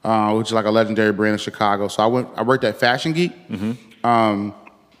 which is like a legendary brand in Chicago. So I worked at Fashion Geek.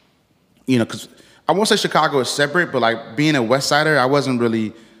 Because I won't say Chicago is separate, but like being a West Sider, I wasn't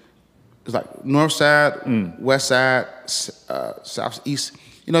really. It's like North Side, West Side, Southeast.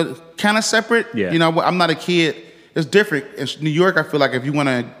 Kind of separate. Yeah. I'm not a kid. It's different. In New York, I feel like if you want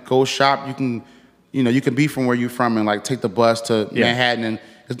to go shop, you can. You can be from where you're from and like take the bus to Manhattan, and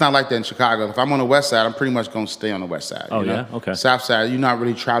it's not like that in Chicago. If I'm on the West Side, I'm pretty much gonna stay on the West Side. Oh yeah, okay. South Side, you're not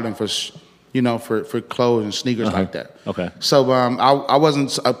really traveling for, for clothes and sneakers like that. Okay. So I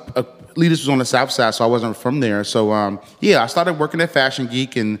wasn't. Leaders was on the South Side, so I wasn't from there. So I started working at Fashion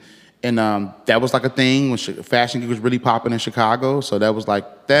Geek, and that was like a thing when Fashion Geek was really popping in Chicago. So that was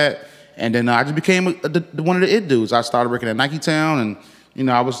like that, and then I just became one of the it dudes. I started working at Nike Town, and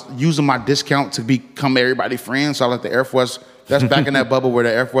I was using my discount to become everybody's friend. So I like the Air Force. That's back in that bubble where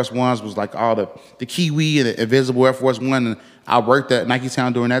the Air Force Ones was like all the Kiwi and the Invisible Air Force One. And I worked at Nike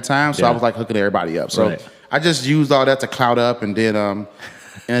Town during that time, so I was like hooking everybody up. So I just used all that to cloud up, and then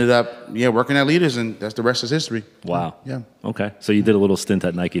ended up working at Leaders, and that's the rest is history. Wow. Yeah. Okay. So you did a little stint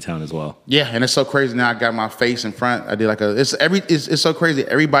at Nike Town as well. Yeah, and it's so crazy now. I got my face in front. I did like it's so crazy.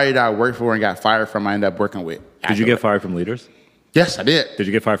 Everybody that I worked for and got fired from, I ended up working with. Did you get fired from Leaders? Yes, I did. Did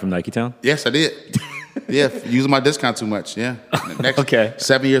you get fired from Nike Town? Yes, I did. Yeah, using my discount too much. Yeah. Next,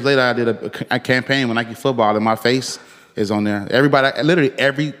 7 years later, I did a campaign with Nike Football, and my face is on there. Literally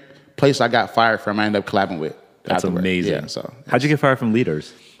every place I got fired from, I ended up collabing with. That's amazing. Yeah. So how'd you get fired from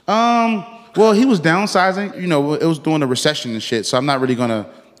Leaders? Well, he was downsizing. It was during the recession and shit. So I'm not really gonna,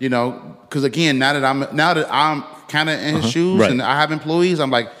 because again, now that I'm kind of in his shoes and I have employees, I'm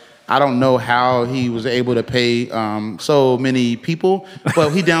like, I don't know how he was able to pay so many people, but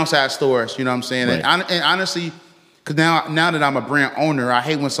he downsized stores. You know what I'm saying? Right. And honestly, because now that I'm a brand owner, I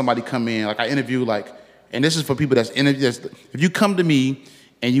hate when somebody come in. Like I interview, and this is for people if you come to me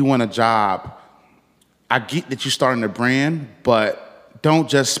and you want a job, I get that you're starting a brand, but don't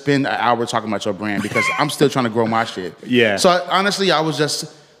just spend an hour talking about your brand because I'm still trying to grow my shit. Yeah. So honestly, I was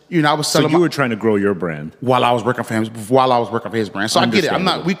just, I was selling. So you were trying to grow your brand while I was working for him, while I was working for his brand. So I get it. I'm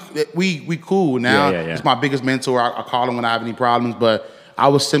not. We cool now. Yeah. He's my biggest mentor. I call him when I have any problems, but I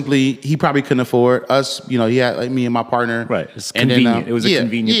was simply, he probably couldn't afford us. He had like me and my partner. Right. It's convenient. It was a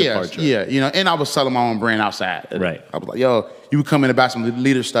convenient departure. Yeah. And I was selling my own brand outside. Right. I was like, yo, you would come in and buy some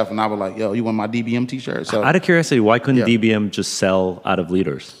leader stuff, and I was like, yo, you want my DBM t-shirt? So out of curiosity, why couldn't DBM just sell out of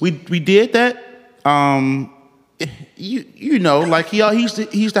leaders? We did that. Like he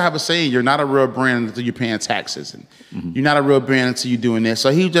used to have a saying, you're not a real brand until you're paying taxes, and you're not a real brand until you're doing this.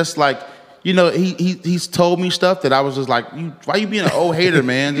 So he just like, he's told me stuff that I was just like, why you being an old hater,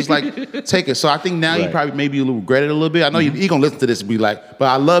 man? Just like take it. So I think now he probably maybe regret it a little bit. I know he gonna listen to this and be like, but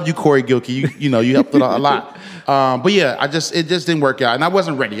I love you, Corey Gilkey. You helped a lot. But yeah, it just didn't work out, and I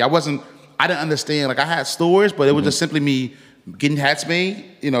wasn't ready. I didn't understand. Like I had stores, but it was just simply me getting hats made.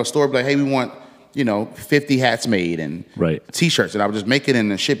 Store be like, hey, we want 50 hats made and t-shirts, and I would just make it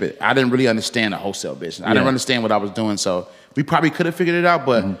and then ship it. I didn't really understand the wholesale business. I didn't understand what I was doing, so we probably could have figured it out,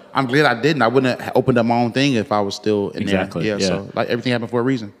 but I'm glad I didn't. I wouldn't have opened up my own thing if I was still in there. Yeah, so like everything happened for a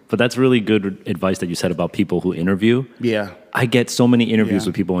reason. But that's really good advice that you said about people who interview. Yeah. I get so many interviews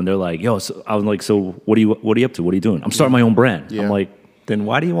with people and they're like, yo, so I was like, so what are you up to? What are you doing? I'm starting my own brand. Yeah. I'm like, then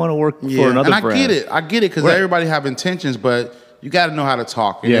why do you want to work for another brand? And I get it because everybody have intentions, but you got to know how to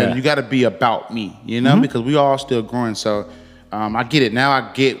talk. And you got to be about me, because we all still growing. So I get it. Now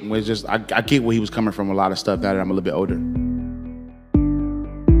I get I get where he was coming from, a lot of stuff now that I'm a little bit older.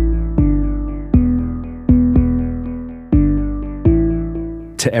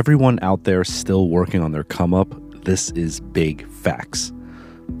 To everyone out there still working on their come up, this is big facts.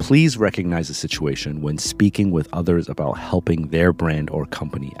 Please recognize the situation when speaking with others about helping their brand or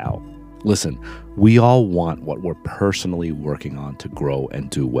company out. Listen, we all want what we're personally working on to grow and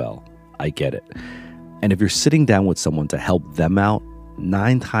do well. I get it. And if you're sitting down with someone to help them out,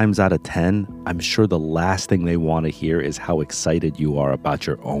 9 times out of 10, I'm sure the last thing they want to hear is how excited you are about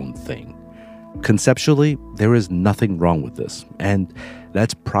your own thing. Conceptually, there is nothing wrong with this, and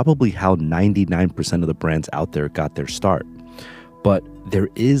that's probably how 99% of the brands out there got their start. But there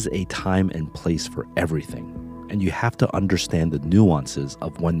is a time and place for everything, and you have to understand the nuances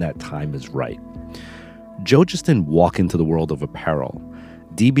of when that time is right. Joe just didn't walk into the world of apparel.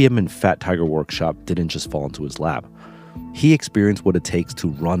 DBM and Fat Tiger Workshop didn't just fall into his lap. He experienced what it takes to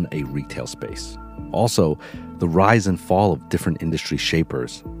run a retail space. Also, the rise and fall of different industry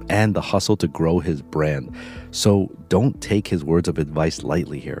shapers and the hustle to grow his brand. So don't take his words of advice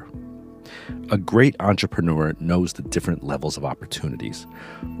lightly here. A great entrepreneur knows the different levels of opportunities.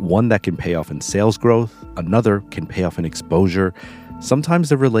 One that can pay off in sales growth, another can pay off in exposure. Sometimes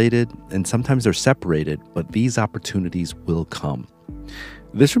they're related and sometimes they're separated, but these opportunities will come.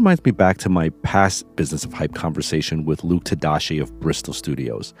 This reminds me back to my past Business of Hype conversation with Luke Tadashi of Bristol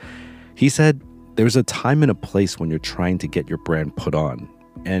Studios. He said, there's a time and a place when you're trying to get your brand put on.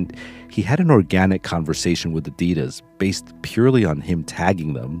 And he had an organic conversation with Adidas based purely on him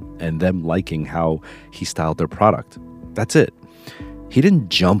tagging them and them liking how he styled their product. That's it. He didn't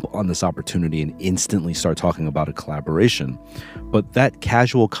jump on this opportunity and instantly start talking about a collaboration, but that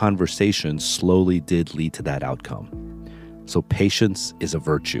casual conversation slowly did lead to that outcome. So patience is a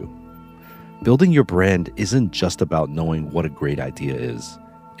virtue. Building your brand isn't just about knowing what a great idea is.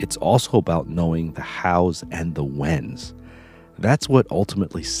 It's also about knowing the hows and the whens. That's what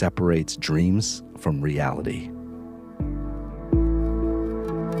ultimately separates dreams from reality.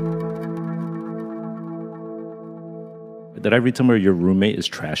 Did I read somewhere your roommate is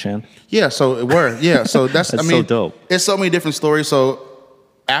trash hand? Yeah, so it were. Yeah, so that's so dope. It's so many different stories. So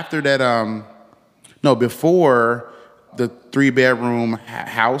after that, before the 3-bedroom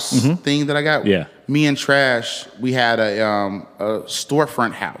house thing that I got, me and Trash, we had a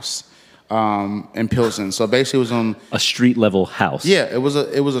storefront house in Pilsen. So basically, it was on a street level house. Yeah, it was a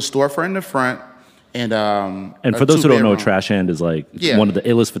storefront in the front, and for those who don't know, Trash Hand is like one of the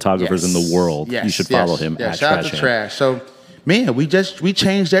illest photographers in the world. Yes, you should follow him at shout out to Trash. So man, we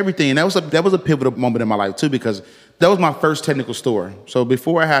changed everything, and that was a pivotal moment in my life too, because that was my first technical store. So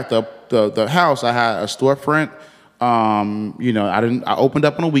before I had the house, I had a storefront. I opened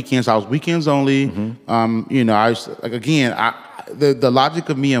up on the weekends. I was weekends only. I was like, again, the logic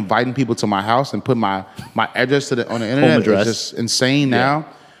of me inviting people to my house and putting my address on the internet is just insane now.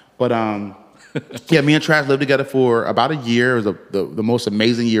 But yeah, me and Trash lived together for about a year. It was the most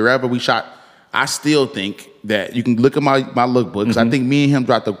amazing year ever. We shot. I still think that you can look at my lookbooks. I think me and him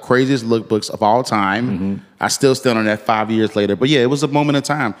dropped the craziest lookbooks of all time. I still stand on that 5 years later. But yeah, it was a moment in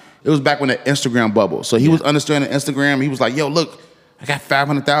time. It was back when the Instagram bubble. So he was understanding Instagram. He was like, yo, look, I got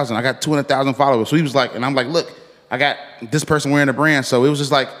 500,000. I got 200,000 followers. So he was like, and I'm like, look, I got this person wearing the brand. So it was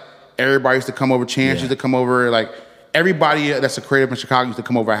just like everybody used to come over. Chance used to come over. Like everybody that's a creative in Chicago used to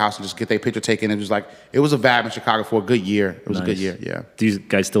come over our house and just get their picture taken. It was like, it was a vibe in Chicago for a good year. It was a good year, yeah. Do you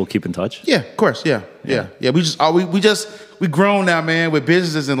guys still keep in touch? Yeah, of course, yeah. We grown now, man, with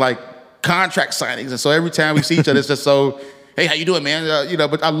businesses and like contract signings. And so every time we see each other, it's just so, hey, how you doing, man? You know,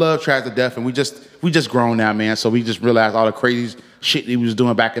 but I love Trash to death, and we just grown now, man. So we just realized all the crazy shit he was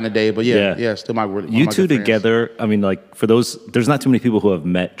doing back in the day. But yeah, still my word. You two together, I mean, like for those, there's not too many people who have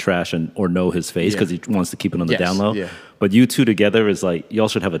met Trash or know his face because he wants to keep it on the down low. Yeah. But you two together is like, y'all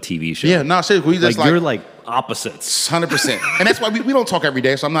should have a TV show. Yeah, no, seriously. We just like you're like opposites. 100%. And that's why we don't talk every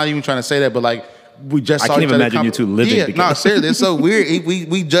day, so I'm not even trying to say that, but like, we just saw I can't even imagine you two living together. No, seriously, it's so weird.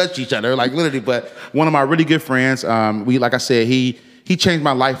 We judge each other, like literally. But one of my really good friends, like I said, he changed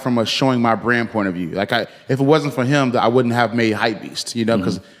my life from a showing my brand point of view. Like if it wasn't for him, I wouldn't have made Hypebeast, you know,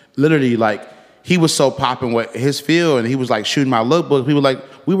 because literally like he was so popping with his field, and he was like shooting my lookbook.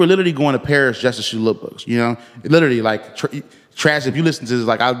 We were literally going to Paris just to shoot lookbooks, you know, literally like Trash. If you listen to this,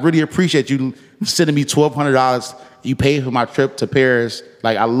 like I really appreciate you sending me $1,200. You paid for my trip to Paris.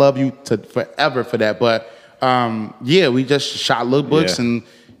 Like I love you forever for that. But yeah, we just shot lookbooks, and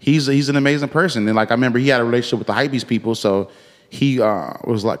he's an amazing person. And like I remember he had a relationship with the Hypebeast people, so he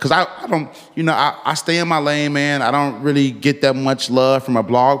was like, because I don't, you know, I stay in my lane, man. I don't really get that much love from a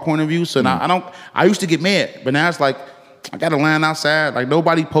blog point of view. So now I used to get mad, but now it's like I got a line outside. Like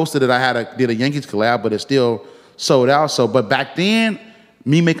nobody posted that I did a Yankees collab, but it still sold out. So, but back then,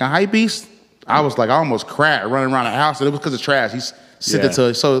 me making Hypebeast, I was like, I almost cried running around the house, and it was because of Trash. He's sent it to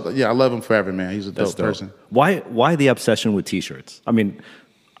us. So yeah, I love him forever, man. He's a dope person. Why the obsession with T-shirts? I mean,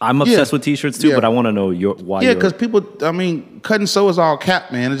 I'm obsessed with T-shirts too, but I want to know why. Yeah, because people, I mean, cut and sew is all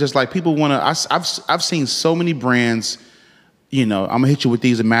cap, man. It's just like people want to. I've seen so many brands. You know, I'm gonna hit you with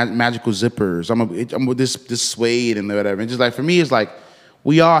these magical zippers. I'm with this suede and whatever. And just like for me, it's like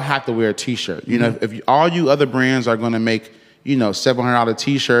we all have to wear a T-shirt. You know, if all you other brands are gonna make, you know, $700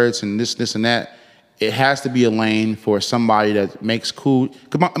 T-shirts and this and that, it has to be a lane for somebody that makes cool.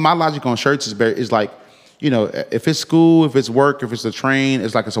 Cause my logic on shirts is like, you know, if it's school, if it's work, if it's a train,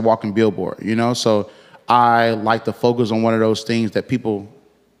 it's like it's a walking billboard, you know? So I like to focus on one of those things that people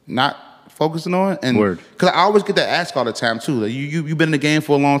not focusing on. And because I always get that ask all the time too. Like you've been in the game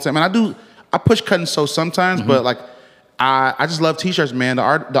for a long time. And I push cut and sew sometimes, but like I just love T-shirts, man. The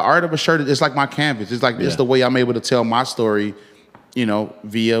art of a shirt is like my canvas. It's like it's the way I'm able to tell my story, you know,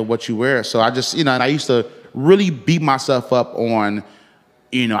 via what you wear. So I just, you know, and I used to really beat myself up on,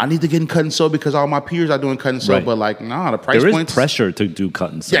 you know, I need to get in cut and sew because all my peers are doing cut and sew, but like, nah, the price points. There is pressure to do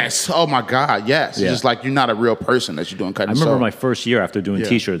cut and sew. Yes. Oh my God. Yes. It's just like you're not a real person that you're doing cut and sew. I remember my first year after doing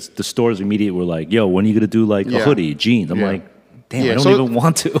T-shirts, the stores immediately were like, "Yo, when are you gonna do like a hoodie, jeans?" I'm like, damn, I don't even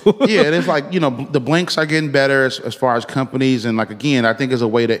want to. Yeah, and it's like, you know, the blanks are getting better as far as companies, and like again, I think it's a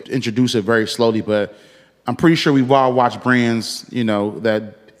way to introduce it very slowly. But I'm pretty sure we've all watched brands, you know,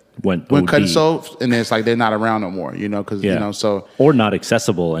 that went cut and sew, and it's like they're not around no more, you know, because you know, so or not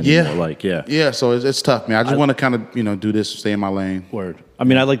accessible anymore. Like so it's tough, man. I just want to kind of, you know, do this, stay in my lane. Word. I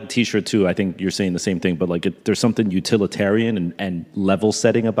mean, I like the T-shirt too. I think you're saying the same thing, but like there's something utilitarian and level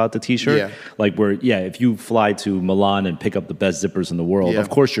setting about the T-shirt. Yeah. Like where, if you fly to Milan and pick up the best zippers in the world, of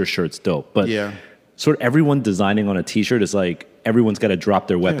course your shirt's dope. But sort of everyone designing on a T-shirt is like, everyone's got to drop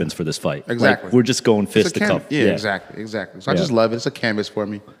their weapons for this fight. Exactly. Like, we're just going fist to cuff. Yeah, exactly. So I just love it. It's a canvas for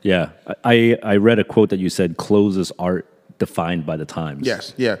me. Yeah. I read a quote that you said, clothes is art defined by the times.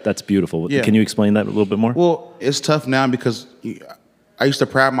 Yes, yeah. That's beautiful. Yeah. Can you explain that a little bit more? Well, it's tough now because I used to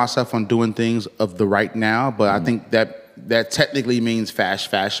pride myself on doing things of the right now, but I think that technically means fast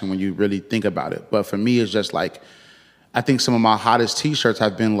fashion when you really think about it. But for me, it's just like, I think some of my hottest T-shirts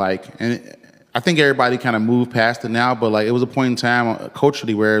have been like, and I think everybody kind of moved past it now, but like it was a point in time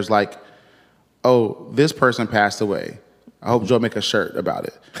culturally where it's like, oh, this person passed away. I hope Joe make a shirt about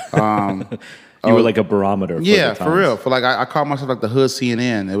it. You were like a barometer. For the for real. For like, I call myself like the hood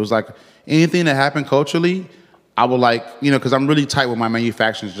CNN. It was like anything that happened culturally, I would like, you know, because I'm really tight with my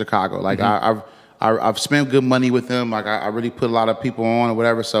manufacturers in Chicago. Like I've spent good money with them. Like I really put a lot of people on or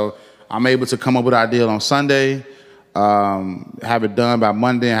whatever. So I'm able to come up with an ideal on Sunday, have it done by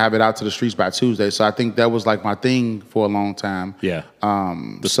Monday, and have it out to the streets by Tuesday. So I think that was like my thing for a long time. Yeah.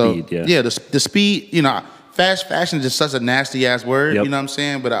 The speed. The speed. You know, fast fashion is just such a nasty ass word. Yep. You know what I'm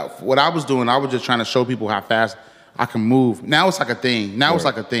saying? But what I was doing, I was just trying to show people how fast I can move. Now it's like a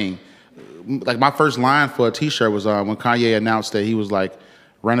thing. Like my first line for a T-shirt was when Kanye announced that he was like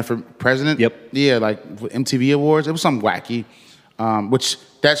running for president. Yep. Yeah, like for MTV Awards. It was something wacky. Which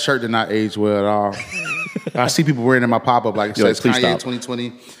that shirt did not age well at all. I see people wearing it in my pop-up like it says Kanye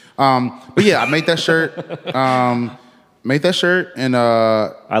 2020. But yeah, I made that shirt. And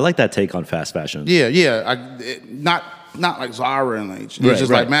I like that take on fast fashion. not like Zara and like, it's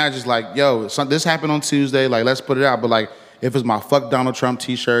just like, man, just like, yo, this happened on Tuesday, like let's put it out. But like if it's my fuck Donald Trump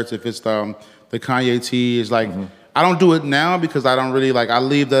t-shirts, if it's the Kanye tee, it's like I don't do it now because I don't really like, I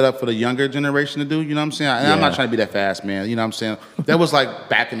leave that up for the younger generation to do, you know what I'm saying? And I'm not trying to be that fast, man, you know what I'm saying? That was like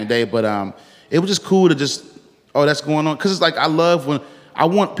back in the day, but it was just cool to just, that's going on. Cause it's like, I love when, I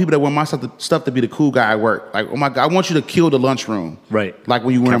want people that wear my stuff to be the cool guy at work. Like, oh my God, I want you to kill the lunchroom. Right. Like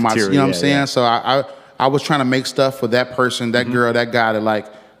when you wear my, you know what I'm saying? Yeah. So I was trying to make stuff for that person, that girl, that guy, that like,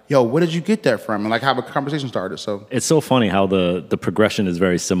 yo, where did you get that from? And like have a conversation started. So it's so funny how the progression is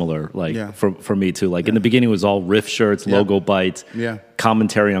very similar. Like for me too. Like in the beginning it was all riff shirts, logo bites,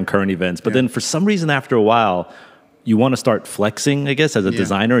 commentary on current events. But then for some reason after a while, you want to start flexing, I guess, as a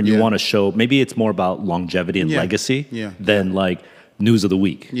designer, and you want to show, maybe it's more about longevity and legacy than like news of the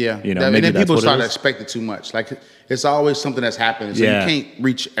week. Yeah, you know, and maybe then people start to expect it too much. Like it's always something that's happening, so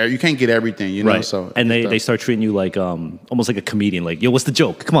you can't get everything, you know. Right. So and they start treating you like almost like a comedian. Like, yo, what's the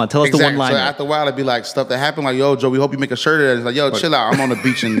joke? Come on, tell us the one line. So after a while, it'd be like stuff that happened. Like, yo, Joe, we hope you make a shirt of that. It's like, yo, chill out. I'm on the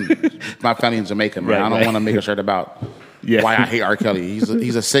beach in my family in Jamaica, man. I don't want to make a shirt about why I hate R. Kelly. He's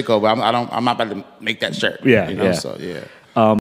a sicko, but I'm not about to make that shirt. Yeah, you know. So yeah.